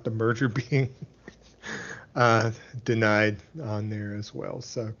statement about the merger being denied on there as well.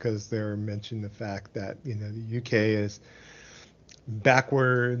 So because they were mentioning the fact that the UK is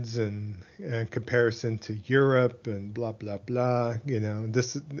backwards and in comparison to Europe and blah blah blah.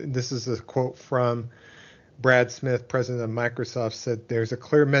 This is a quote from Brad Smith, president of Microsoft, said there's a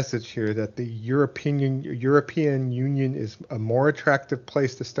clear message here that the European Union is a more attractive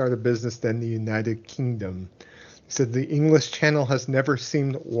place to start a business than the United Kingdom. He said the English Channel has never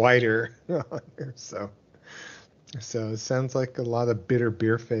seemed wider. So it sounds like a lot of bitter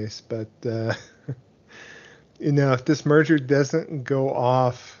beer face, but if this merger doesn't go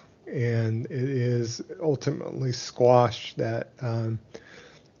off and it is ultimately squashed, that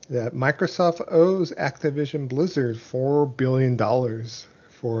Microsoft owes Activision Blizzard $4 billion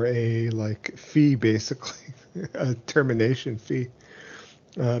for a fee, basically a termination fee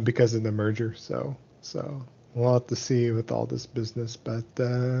because of the merger. So we'll have to see with all this business, but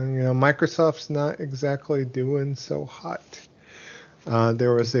Microsoft's not exactly doing so hot.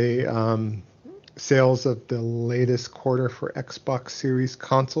 There was a sales of the latest quarter for Xbox Series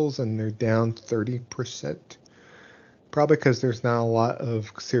consoles, and they're down 30%. Probably because there's not a lot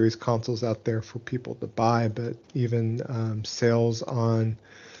of Series consoles out there for people to buy, but even sales on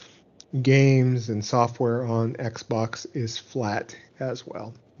games and software on Xbox is flat as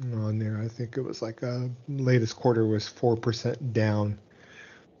well. On there, I think it was latest quarter was 4% down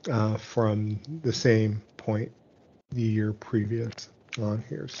from the same point the year previous on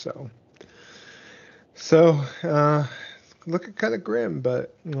here. So, looking kind of grim,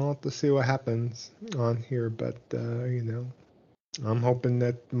 but we'll have to see what happens on here. But, I'm hoping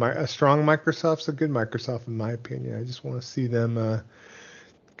that a strong Microsoft's a good Microsoft, in my opinion. I just want to see them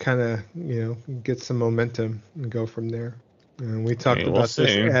kind of, get some momentum and go from there. And we talked about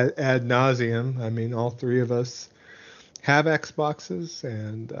this ad nauseum. I mean, all three of us have Xboxes,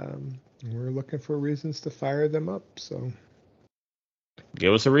 and we're looking for reasons to fire them up. So,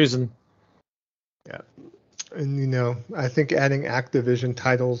 give us a reason. Yeah. And, I think adding Activision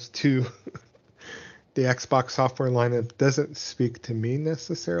titles to the Xbox software lineup doesn't speak to me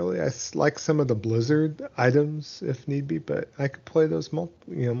necessarily. I like some of the Blizzard items if need be, but I could play those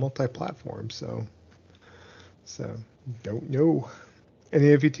multi-platform. So don't know.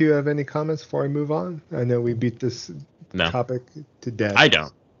 Any of you two have any comments before I move on? I know we beat this topic to death. I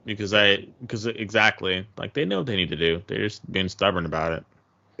don't, because exactly, they know what they need to do. They're just being stubborn about it.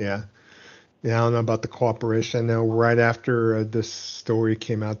 Yeah. Yeah, I don't know about the cooperation. I know right after this story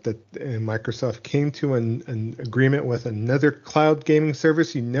came out that Microsoft came to an agreement with another cloud gaming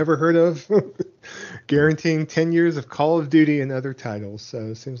service you never heard of, guaranteeing 10 years of Call of Duty and other titles. So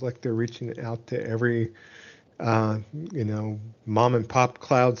it seems like they're reaching out to every you know, mom and pop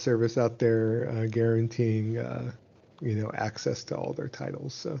cloud service out there guaranteeing, you know, access to all their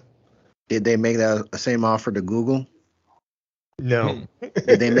titles. So Did they make that same offer to Google? no.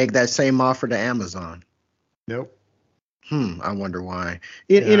 Did they make that same offer to Amazon? Nope. I wonder why.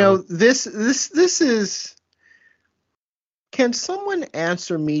 You know, this is. Can someone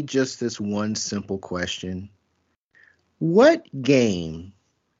answer me just this one simple question? What game,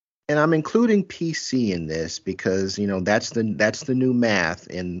 and I'm including PC in this because, you know, that's the new math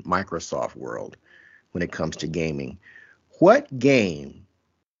in Microsoft world when it comes to gaming. What game,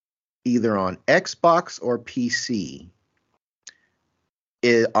 either on Xbox or PC,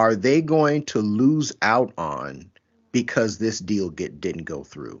 are they going to lose out on because this deal didn't go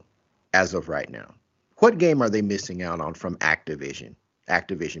through as of right now? What game are they missing out on from Activision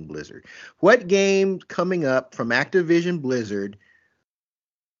Blizzard? What game coming up from Activision Blizzard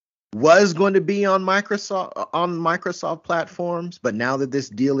was going to be on Microsoft platforms, but now that this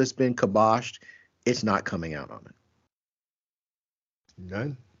deal has been kiboshed, it's not coming out on it?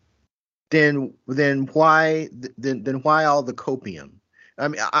 None. Then why all the copium? I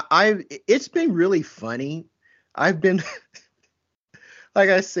mean, it's been really funny. I've been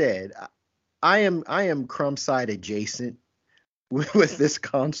like I said, I am crumb side adjacent with this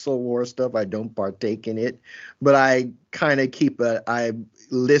console war stuff. I don't partake in it, but I kind of I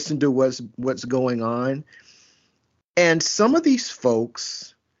listen to what's going on. And some of these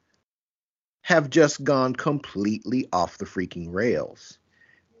folks have just gone completely off the freaking rails.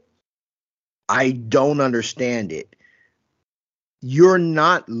 I don't understand it. You're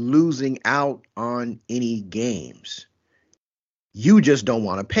not losing out on any games. You just don't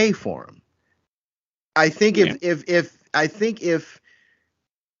want to pay for them. I think if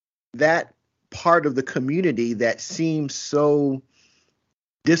that part of the community that seems so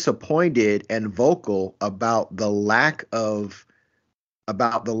disappointed and vocal about the lack of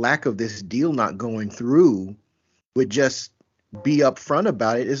this deal not going through would just be upfront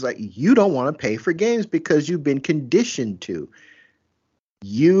about it, is like, you don't want to pay for games because you've been conditioned to.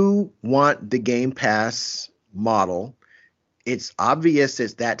 You want the Game Pass model. It's obvious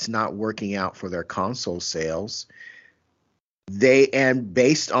that that's not working out for their console sales. And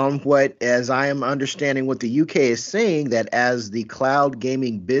based on what, as I am understanding what the UK is saying, that as the cloud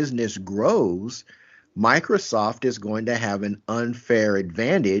gaming business grows, Microsoft is going to have an unfair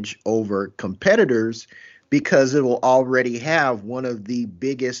advantage over competitors because it will already have one of the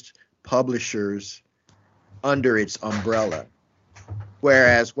biggest publishers under its umbrella.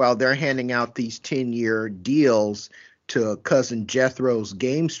 Whereas while they're handing out these 10-year deals to Cousin Jethro's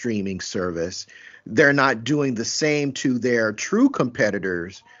game streaming service, they're not doing the same to their true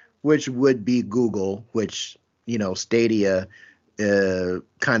competitors, which would be Google, which, you know, Stadia,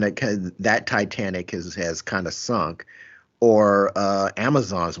 kind of that Titanic has kind of sunk, or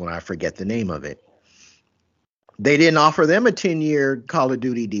Amazon's when I forget the name of it. They didn't offer them a 10-year Call of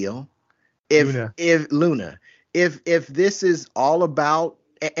Duty deal. If Luna, if this is all about,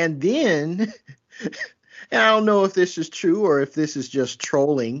 and then, and I don't know if this is true or if this is just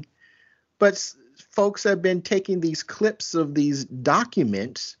trolling, but folks have been taking these clips of these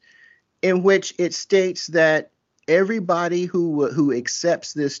documents in which it states that everybody who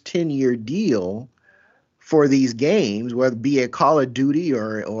accepts this 10-year deal for these games, whether it be a Call of Duty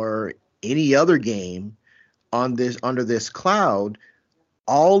or any other game under this cloud,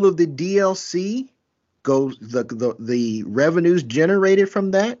 all of the DLC goes, the revenues generated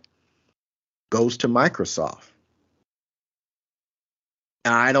from that goes to Microsoft.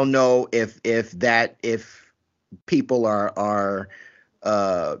 And I don't know if people are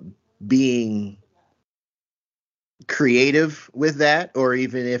being creative with that, or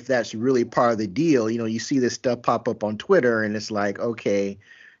even if that's really part of the deal. You know, you see this stuff pop up on Twitter and it's like, okay,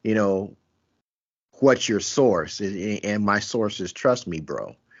 you know, what's your source? And my source is trust me,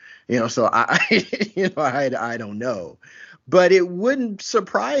 bro. You know, so I don't know, but it wouldn't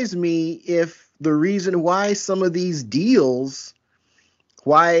surprise me if the reason why some of these deals,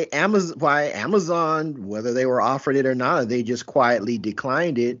 why Amazon, whether they were offered it or not, they just quietly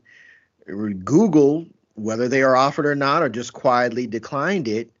declined it. Google, whether they are offered or not, or just quietly declined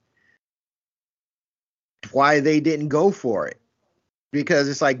it, why they didn't go for it. Because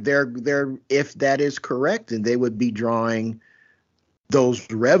it's like they're if that is correct, and they would be drawing those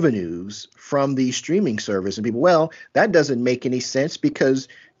revenues from the streaming service, and people, well, that doesn't make any sense because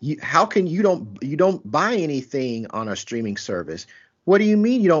how can you don't buy anything on a streaming service? What do you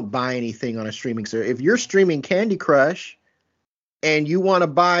mean you don't buy anything on a streaming service? If you're streaming Candy Crush and you want to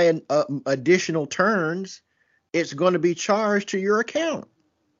buy an additional turns, it's going to be charged to your account.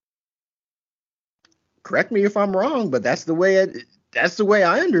 correct me if I'm wrong, but that's the way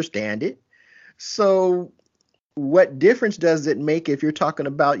I understand it. So what difference does it make if you're talking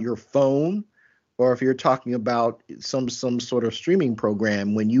about your phone or if you're talking about some sort of streaming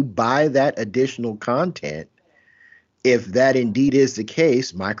program when you buy that additional content? If that indeed is the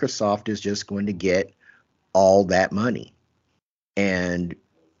case, Microsoft is just going to get all that money, and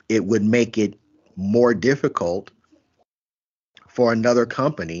it would make it more difficult for another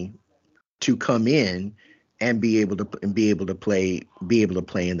company to come in and be able to play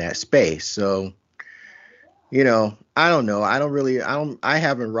in that space. So, I don't know. I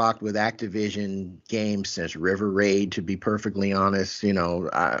haven't rocked with Activision games since River Raid, to be perfectly honest.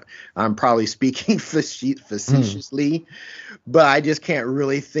 I'm probably speaking facetiously, but I just can't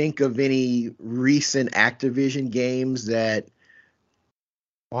really think of any recent Activision games that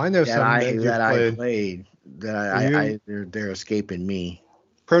Well, I know some that I played that they're escaping me.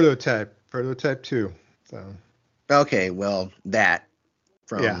 Prototype 2. So okay, well, that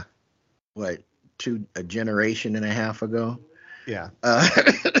from what, a generation and a half ago. Yeah.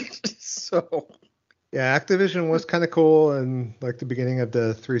 So yeah, Activision was kind of cool, and like the beginning of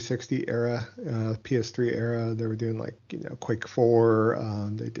the 360 era, PS3 era, they were doing like Quake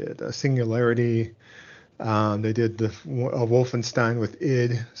 4. They did Singularity. They did the Wolfenstein with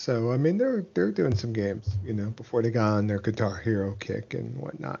id. So I mean, they're doing some games, before they got on their Guitar Hero kick and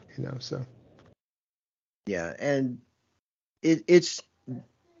whatnot, So yeah, and it's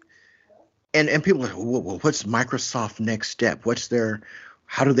and people are like, well, what's Microsoft's next step?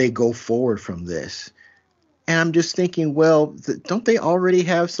 How do they go forward from this? And I'm just thinking, well, don't they already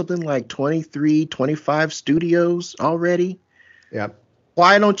have something like 23, 25 studios already? Yeah.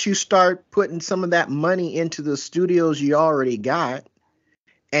 Why don't you start putting some of that money into the studios you already got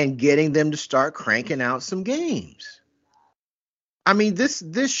and getting them to start cranking out some games? I mean, this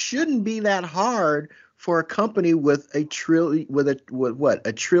shouldn't be that hard for a company with a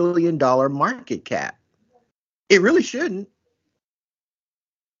 $1 trillion market cap. It really shouldn't.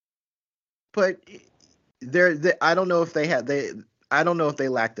 But I don't know if I don't know if they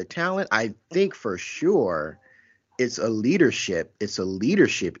lack the talent. I think for sure it's a leadership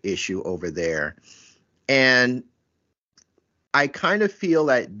issue over there. And I kind of feel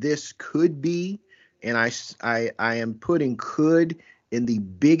that this could be, and I am putting could in the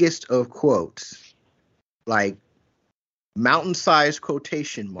biggest of quotes, like mountain-sized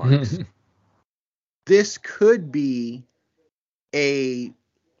quotation marks. This could be a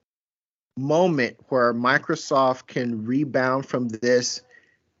moment where Microsoft can rebound from this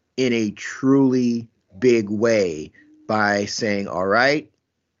in a truly big way by saying, all right,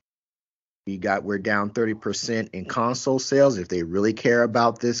 we're down 30% in console sales. If they really care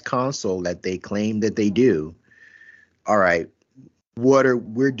about this console that they claim that they do, all right,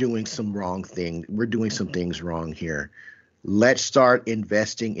 we're doing some wrong thing. We're doing some things wrong here. Let's start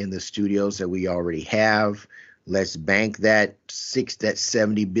investing in the studios that we already have. Let's bank that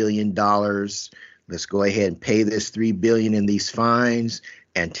 $70 billion. Let's go ahead and pay this $3 billion in these fines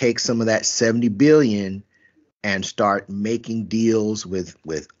and take some of that $70 billion and start making deals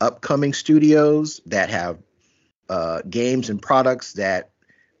with upcoming studios that have games and products that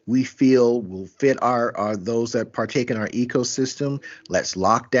we feel will fit our those that partake in our ecosystem. Let's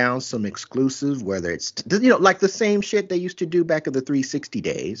lock down some exclusives, whether it's like the same shit they used to do back in the 360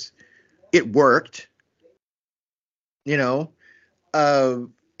 days. It worked,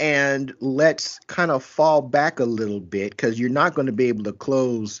 and let's kind of fall back a little bit, because you're not going to be able to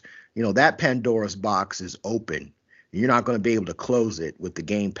close. That Pandora's box is open. You're not going to be able to close it with the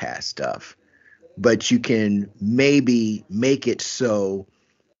Game Pass stuff, but you can maybe make it so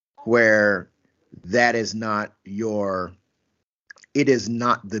where that is not it is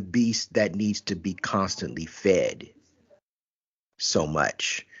not the beast that needs to be constantly fed so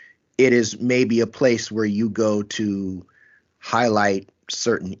much. It is maybe a place where you go to highlight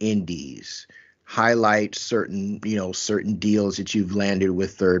certain indies, highlight certain deals that you've landed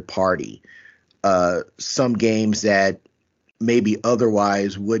with third party, some games that maybe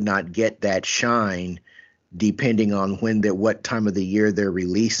otherwise would not get that shine depending on what time of the year they're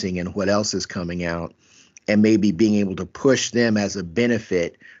releasing and what else is coming out, and maybe being able to push them as a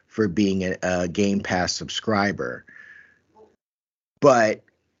benefit for being a Game Pass subscriber. But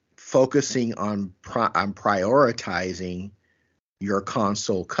focusing on prioritizing your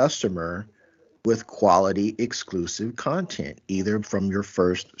console customer with quality exclusive content, either from your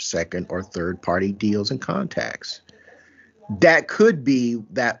first, second, or third party deals and contacts. That could be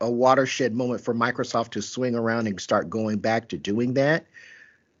a watershed moment for Microsoft to swing around and start going back to doing that.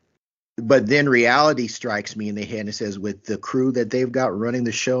 But then reality strikes me in the head and says, with the crew that they've got running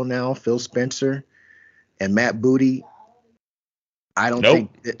the show now, Phil Spencer, and Matt Booty, I don't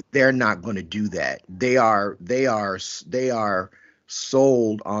think they're not going to do that. They are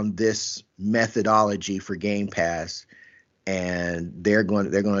sold on this methodology for Game Pass, and they're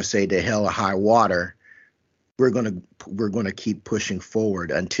going to say to hell or high water. We're going to keep pushing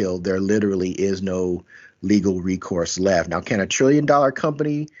forward until there literally is no legal recourse left. Now, can a $1 trillion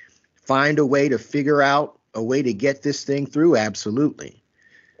company find a way to figure out a way to get this thing through? Absolutely.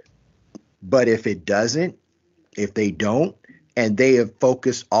 But if it doesn't, if they don't, and they have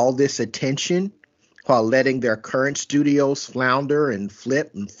focused all this attention while letting their current studios flounder and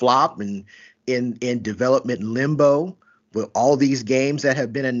flip and flop and in development limbo with all these games that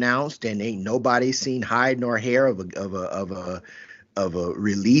have been announced, and ain't nobody seen hide nor hair of a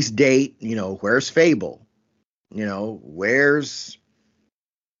release date. Where's Fable? Where's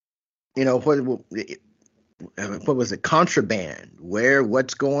what was it? Contraband?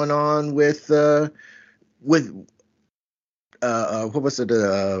 What's going on with what was it?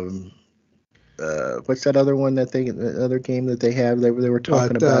 What's that other one the other game that they have? They were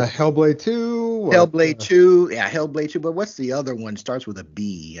talking about Hellblade 2. Hellblade 2, yeah, Hellblade 2. But what's the other one? Starts with a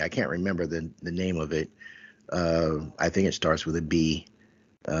B. I can't remember the name of it. I think it starts with a B.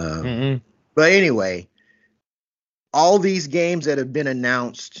 But anyway, all these games that have been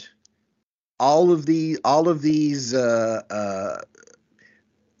announced, all of these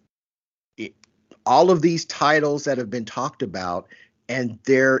titles that have been talked about, and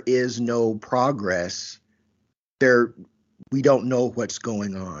there is no progress. We don't know what's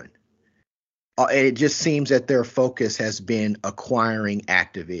going on. It just seems that their focus has been acquiring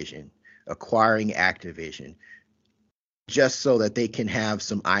Activision, just so that they can have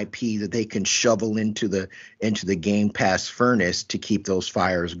some IP that they can shovel into the Game Pass furnace to keep those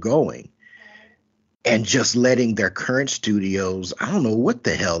fires going. And just letting their current studios, I don't know what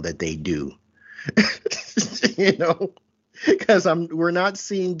the hell that they do. Because we're not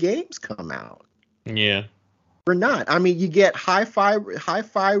seeing games come out. Yeah, we're not. I mean, you get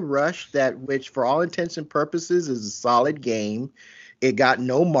Hi-Fi Rush, which for all intents and purposes is a solid game. It got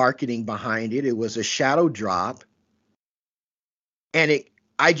no marketing behind it. It was a shadow drop, and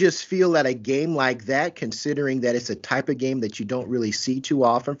I just feel that a game like that, considering that it's a type of game that you don't really see too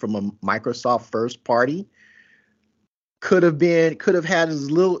often from a Microsoft first party, could have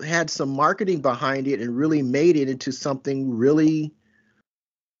had some marketing behind it and really made it into something to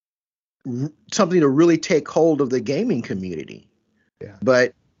really take hold of the gaming community. Yeah.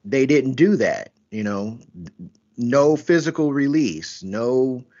 But they didn't do that. No physical release,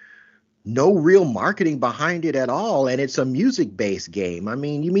 no real marketing behind it at all, and it's a music-based game. I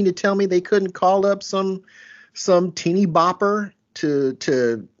mean, you mean to tell me they couldn't call up some teeny bopper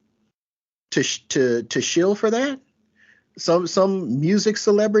to shill for that? Some music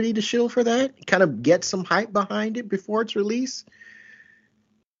celebrity to shill for that? Kind of get some hype behind it before it's released?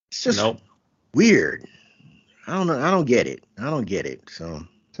 It's just weird. I don't know. I don't get it. So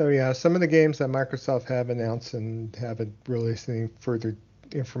yeah, some of the games that Microsoft have announced and haven't released any further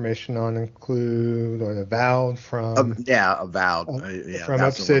information on include Avowed from Avowed from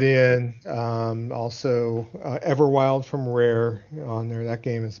Obsidian, also Everwild from Rare on there. That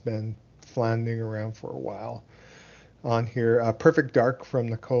game has been floundering around for a while on here. Perfect Dark from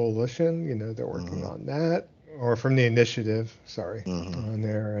the Coalition, they're working on that, or from the Initiative, on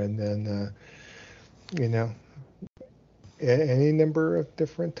there, and then any number of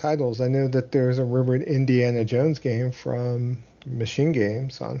different titles. I know that there's a rumored Indiana Jones game from Machine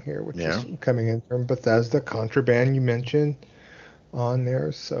Games on here, which is coming in from Bethesda. Contraband you mentioned on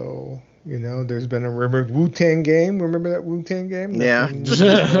there, so there's been a rumored Wu-Tang game. Remember that Wu-Tang game?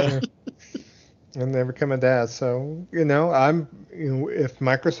 And never come of that. So if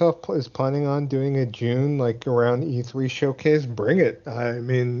Microsoft is planning on doing a June around E3 showcase, bring it. I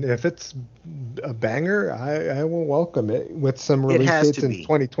mean, if it's a banger, I will welcome it with some release dates in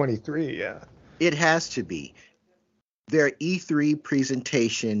 2023. Yeah, it has to be. Their E3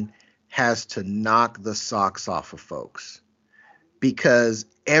 presentation has to knock the socks off of folks, because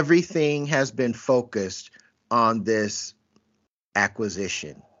everything has been focused on this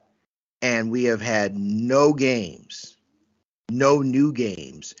acquisition. And we have had no games, no new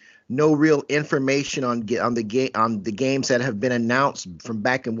games, no real information on the games that have been announced from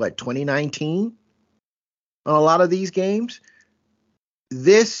back in 2019. On a lot of these games,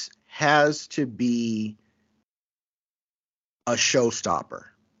 this has to be a showstopper,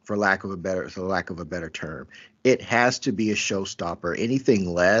 for lack of a better term. It has to be a showstopper.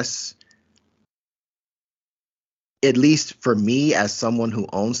 Anything less, at least for me as someone who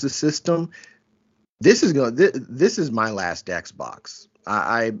owns the system, this is my last Xbox.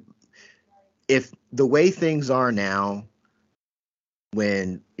 if the way things are now,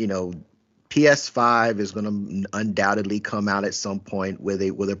 when PS5 is going to undoubtedly come out at some point with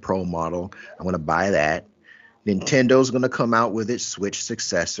a Pro model, I'm going to buy that. Nintendo's going to come out with its Switch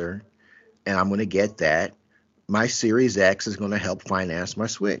successor, and I'm going to get that. My Series X is going to help finance my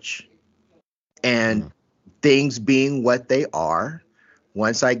Switch. And things being what they are,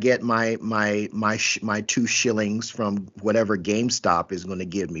 once I get my 2 shillings from whatever GameStop is going to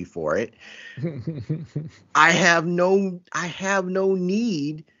give me for it, I have no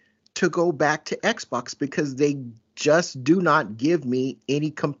need to go back to Xbox, because they just do not give me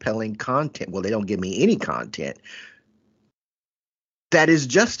any compelling content. Well, they don't give me any content that is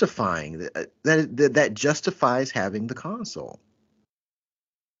justifying that justifies having the console.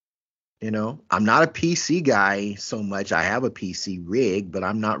 I'm not a PC guy so much. I have a PC rig, but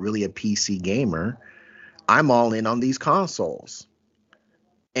I'm not really a PC gamer. I'm all in on these consoles.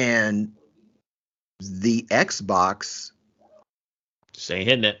 And the Xbox just ain't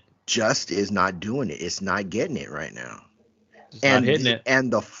hitting it. Just is not doing it. It's not getting it right now. It's not hitting it.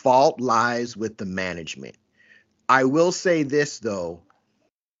 And the fault lies with the management. I will say this, though.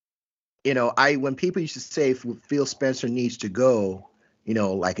 When people used to say Phil Spencer needs to go,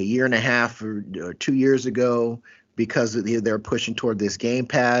 like a year and a half or 2 years ago, because they're pushing toward this Game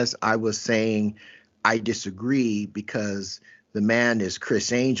Pass, I was saying I disagree, because the man is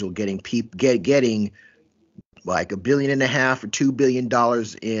Chris Angel getting like $1.5 billion or $2 billion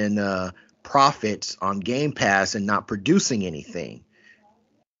in profits on Game Pass and not producing anything.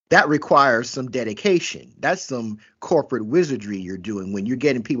 That requires some dedication. That's some corporate wizardry you're doing when you're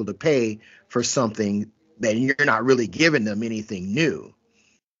getting people to pay for something that you're not really giving them anything new.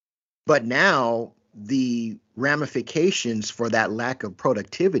 But now the ramifications for that lack of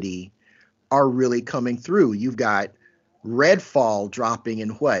productivity are really coming through. You've got Redfall dropping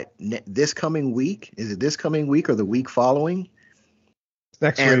in this coming week? Is it this coming week or the week following?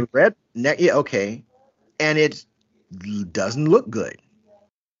 Next week. Okay. And it doesn't look good.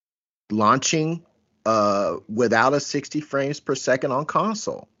 Launching without a 60 frames per second on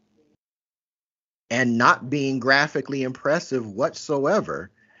console, and not being graphically impressive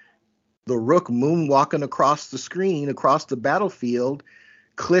whatsoever. The Rook moonwalking across the screen, across the battlefield,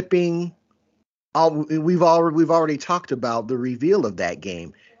 clipping. We've already talked about the reveal of that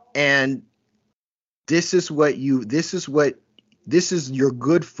game, and this is your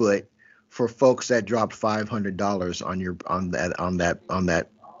good foot for folks that dropped $500 on that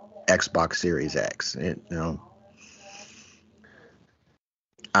Xbox Series X. I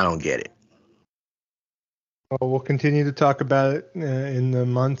don't get it. Well, we'll continue to talk about it in the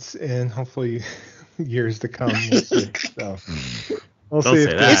months and hopefully years to come. We'll see. So, we'll Don't see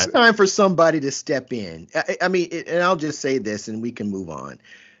say that. It's time for somebody to step in. I mean, and I'll just say this, and we can move on.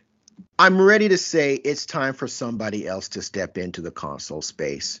 I'm ready to say it's time for somebody else to step into the console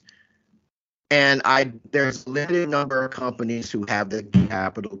space. And there's a limited number of companies who have the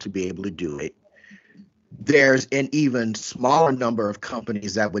capital to be able to do it. There's an even smaller number of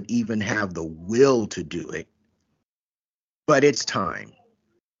companies that would even have the will to do it. But it's time,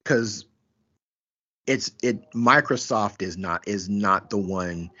 because Microsoft is not the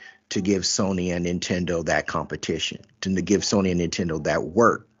one to give Sony and Nintendo that competition, to give Sony and Nintendo that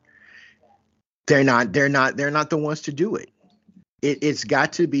work. They're not the ones to do it. It's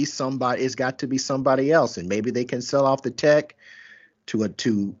got to be somebody. It's got to be somebody else, and maybe they can sell off the tech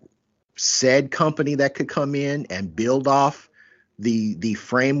to said company that could come in and build off the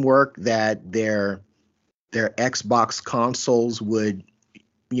framework that their Xbox consoles would,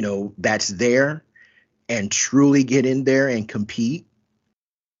 that's there, and truly get in there and compete.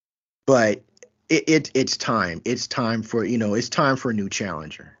 But it's time. It's time for a new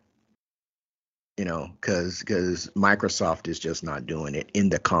challenger. Because Microsoft is just not doing it in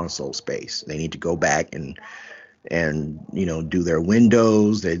the console space. They need to go back and do their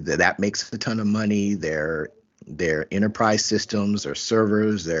Windows. That makes a ton of money. Their enterprise systems, their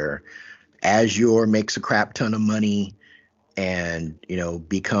servers, their Azure makes a crap ton of money, and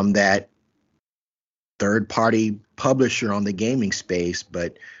become that third-party publisher on the gaming space,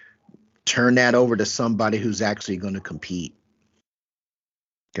 but turn that over to somebody who's actually going to compete.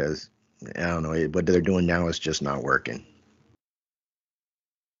 Because I don't know, what they're doing now is just not working.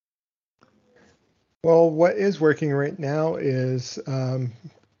 Well, what is working right now is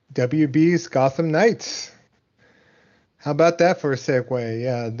WB's Gotham Knights. How about that for a segue?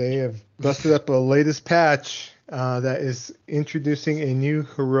 Yeah, they have busted up a latest patch that is introducing a new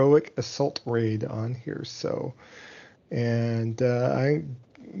heroic assault raid on here. So, and I've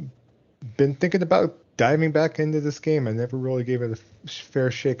been thinking about diving back into this game. I never really gave it a fair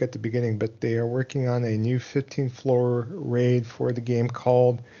shake at the beginning, but they are working on a new 15-floor raid for the game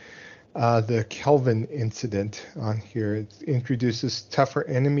called the Kelvin Incident on here. It introduces tougher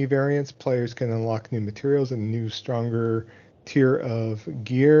enemy variants. Players can unlock new materials and a new, stronger tier of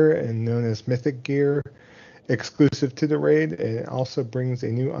gear, and known as Mythic Gear, exclusive to the raid. And it also brings a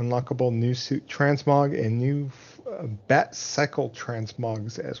new unlockable new suit transmog and new Bat Cycle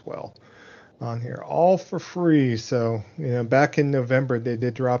transmogs as well on here, all for free. So, back in November, they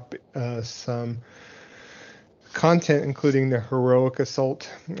did drop some content, including the Heroic Assault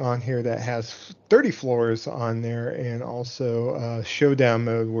on here that has 30 floors on there, and also showdown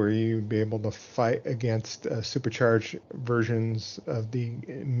mode where you'd be able to fight against supercharged versions of the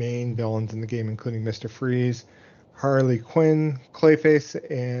main villains in the game, including Mr. Freeze, Harley Quinn, Clayface,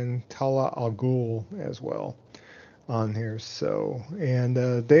 and Tala al Ghul as well on here. So, and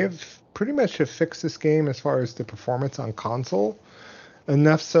they've pretty much have fixed this game as far as the performance on console.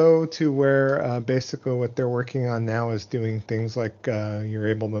 Enough so to where basically what they're working on now is doing things like you're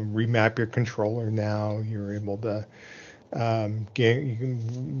able to remap your controller now. You're able to you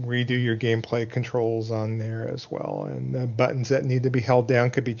can redo your gameplay controls on there as well. And the buttons that need to be held down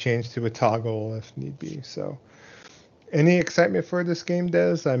could be changed to a toggle if need be. So any excitement for this game,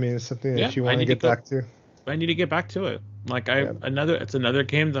 Des? I mean, it's something that you want to get back to? I need to get back to it. Like it's another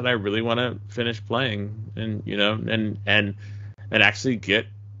game that I really want to finish playing, and and actually get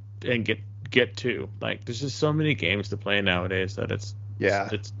to. Like, there's just so many games to play nowadays that it's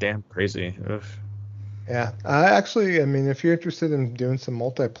damn crazy. Ugh. Yeah, I mean, if you're interested in doing some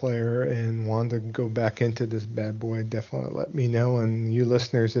multiplayer and want to go back into this bad boy, definitely let me know. And you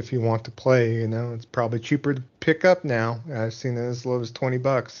listeners, if you want to play, it's probably cheaper to pick up now. I've seen it as low as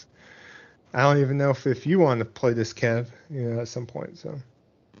 $20. I don't even know if you want to play this, Kev, at some point. So.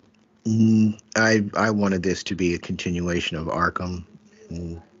 I wanted this to be a continuation of Arkham.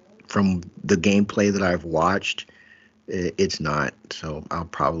 From the gameplay that I've watched, it's not. So I'll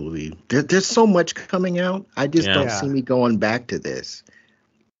probably there's so much coming out. I just don't see me going back to this.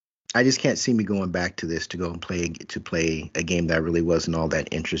 I just can't see me going back to this to go and play a game that I really wasn't all that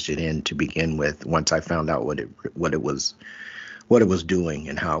interested in to begin with. Once I found out what it was doing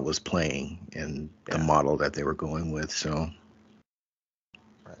and how it was playing and the model that they were going with. So.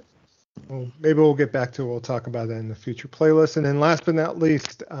 Well, maybe we'll get back to it. We'll talk about that in the future playlist. And then last but not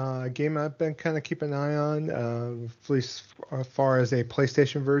least, a game I've been kind of keeping an eye on, at least as far as a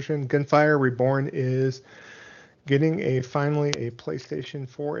PlayStation version. Gunfire Reborn is getting finally a PlayStation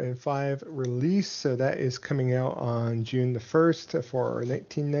 4 and 5 release. So that is coming out on June the 1st for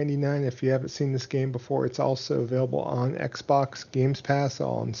 $19.99. If you haven't seen this game before, it's also available on Xbox Games Pass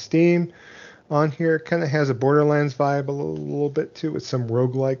on Steam. On here, it kind of has a Borderlands vibe a little bit too, with some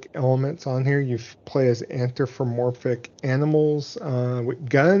roguelike elements on here. You play as anthropomorphic animals with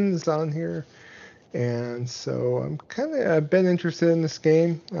guns on here, and so I've been interested in this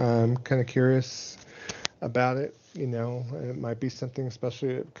game. I'm kind of curious about it. It might be something,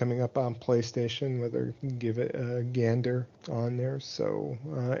 especially coming up on PlayStation, whether you can give it a gander on there. So,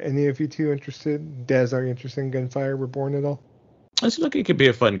 any of you two interested? Des, are you interested in Gunfire Reborn at all? I just think it could be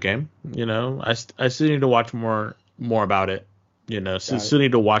a fun game. I still need to watch more about it. Still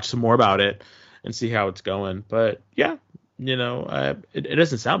need to watch some more about it and see how it's going. But yeah, it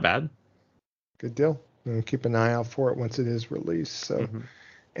doesn't sound bad. Good deal. And keep an eye out for it once it is released. So,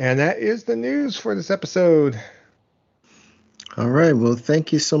 And that is the news for this episode. All right. Well,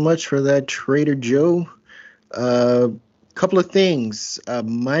 thank you so much for that, Trader Joe. Couple of things.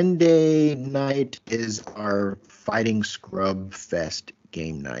 Monday night is our Fighting Scrub Fest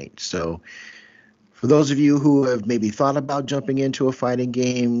game night. So for those of you who have maybe thought about jumping into a fighting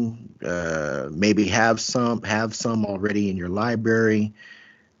game, maybe have some already in your library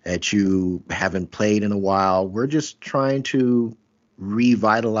that you haven't played in a while, we're just trying to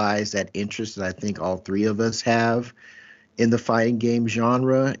revitalize that interest that I think all three of us have in the fighting game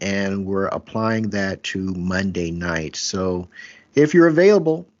genre, and we're applying that to Monday night. So if you're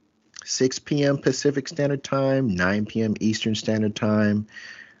available, 6 p.m. Pacific Standard Time, 9 p.m. Eastern Standard Time,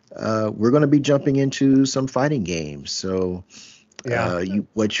 we're going to be jumping into some fighting games. So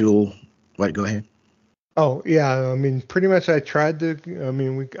go ahead. Oh, yeah. I mean, pretty much I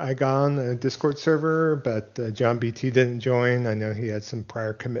got on a Discord server, but John BT didn't join. I know he had some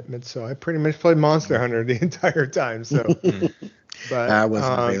prior commitments, so I pretty much played Monster Hunter the entire time. So, but I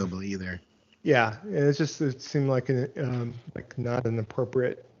wasn't available either. Yeah, it seemed like not an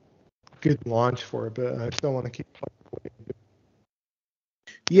appropriate good launch for it, but I still want to keep playing.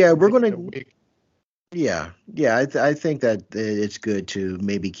 Yeah, we're gonna Yeah. I think that it's good to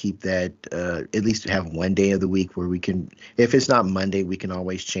maybe keep that, at least have one day of the week where we can, if it's not Monday, we can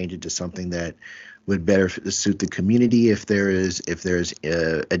always change it to something that would better suit the community if there's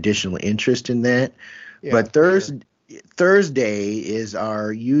additional interest in that. Yeah, But for sure. Thursday is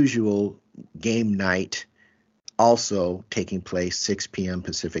our usual game night, also taking place 6 p.m.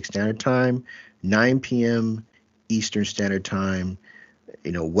 Pacific Standard Time, 9 p.m. Eastern Standard Time.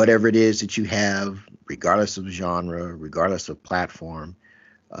 Whatever it is that you have, regardless of genre, regardless of platform.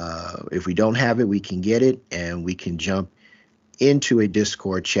 If we don't have it, we can get it, and we can jump into a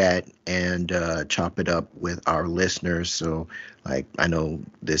Discord chat and chop it up with our listeners. So, like, I know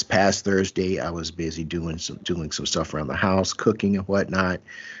this past Thursday, I was busy doing some stuff around the house, cooking and whatnot.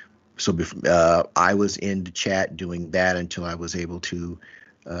 So I was in the chat doing that until I was able to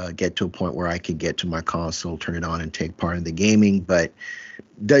get to a point where I could get to my console, turn it on, and take part in the gaming. But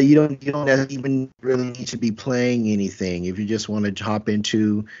you don't even really need to be playing anything. If you just want to hop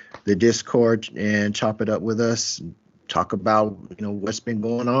into the Discord and chop it up with us, talk about what's been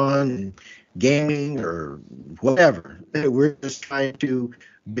going on, gaming or whatever. We're just trying to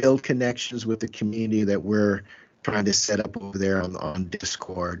build connections with the community that we're trying to set up over there on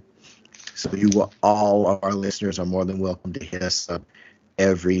Discord. So all of our listeners are more than welcome to hit us up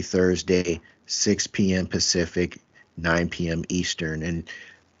every Thursday, 6 p.m. Pacific, 9 p.m. Eastern. And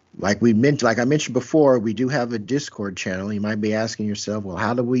like I mentioned before, we do have a Discord channel. You might be asking yourself, well,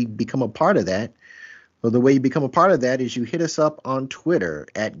 how do we become a part of that? Well, the way you become a part of that is you hit us up on Twitter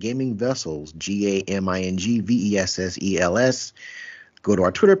at Gaming Vessels, GamingVessels. Go to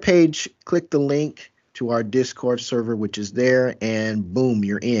our Twitter page, click the link to our Discord server, which is there, and boom,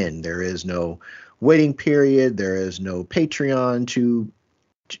 you're in. There is no waiting period. There is no Patreon to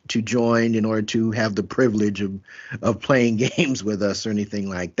join in order to have the privilege of playing games with us or anything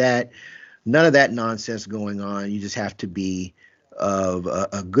like that. None of that nonsense going on. You just have to be of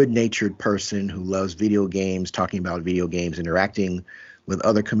a good-natured person who loves video games, talking about video games, interacting with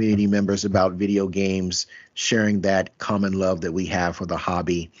other community members about video games, sharing that common love that we have for the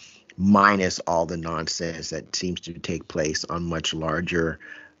hobby, minus all the nonsense that seems to take place on much larger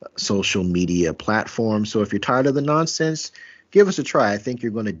social media platforms. So if you're tired of the nonsense, give us a try. I think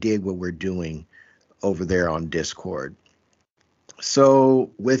you're going to dig what we're doing over there on Discord. So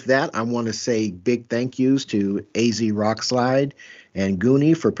with that, I want to say big thank yous to AZ Rockslide and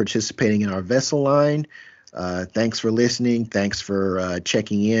Goonie for participating in our vessel line. Thanks for listening. Thanks for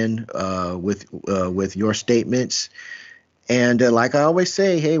checking in with your statements. And like I always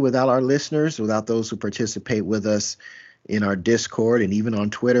say, hey, without our listeners, without those who participate with us in our Discord and even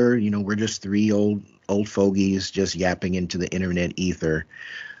on Twitter, we're just three old fogies just yapping into the internet ether.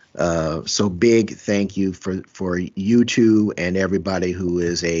 So big thank you for you two and everybody who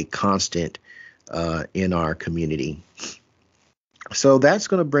is a constant in our community. So that's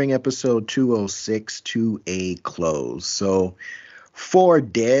going to bring episode 206 to a close. So for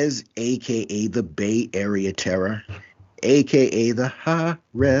Dez, a.k.a. the Bay Area Terror, a.k.a. the High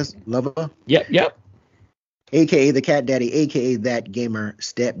Res Lover. Yep. A.k.a. the Cat Daddy, a.k.a. that gamer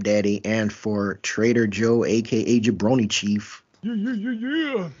stepdaddy, and for Trader Joe, a.k.a. Jabroni Chief.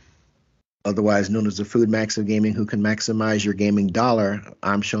 Yeah. Otherwise known as the Food Max of Gaming, who can maximize your gaming dollar.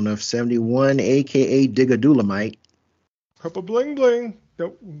 I'm Shonuff71, a.k.a. Digadulamite. Purple bling bling.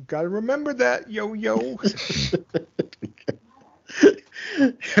 Gotta remember that. Yo.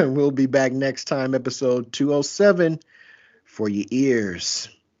 And we'll be back next time, episode 207, for your ears.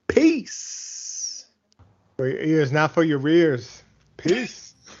 Peace. For your ears, not for your rears. Peace.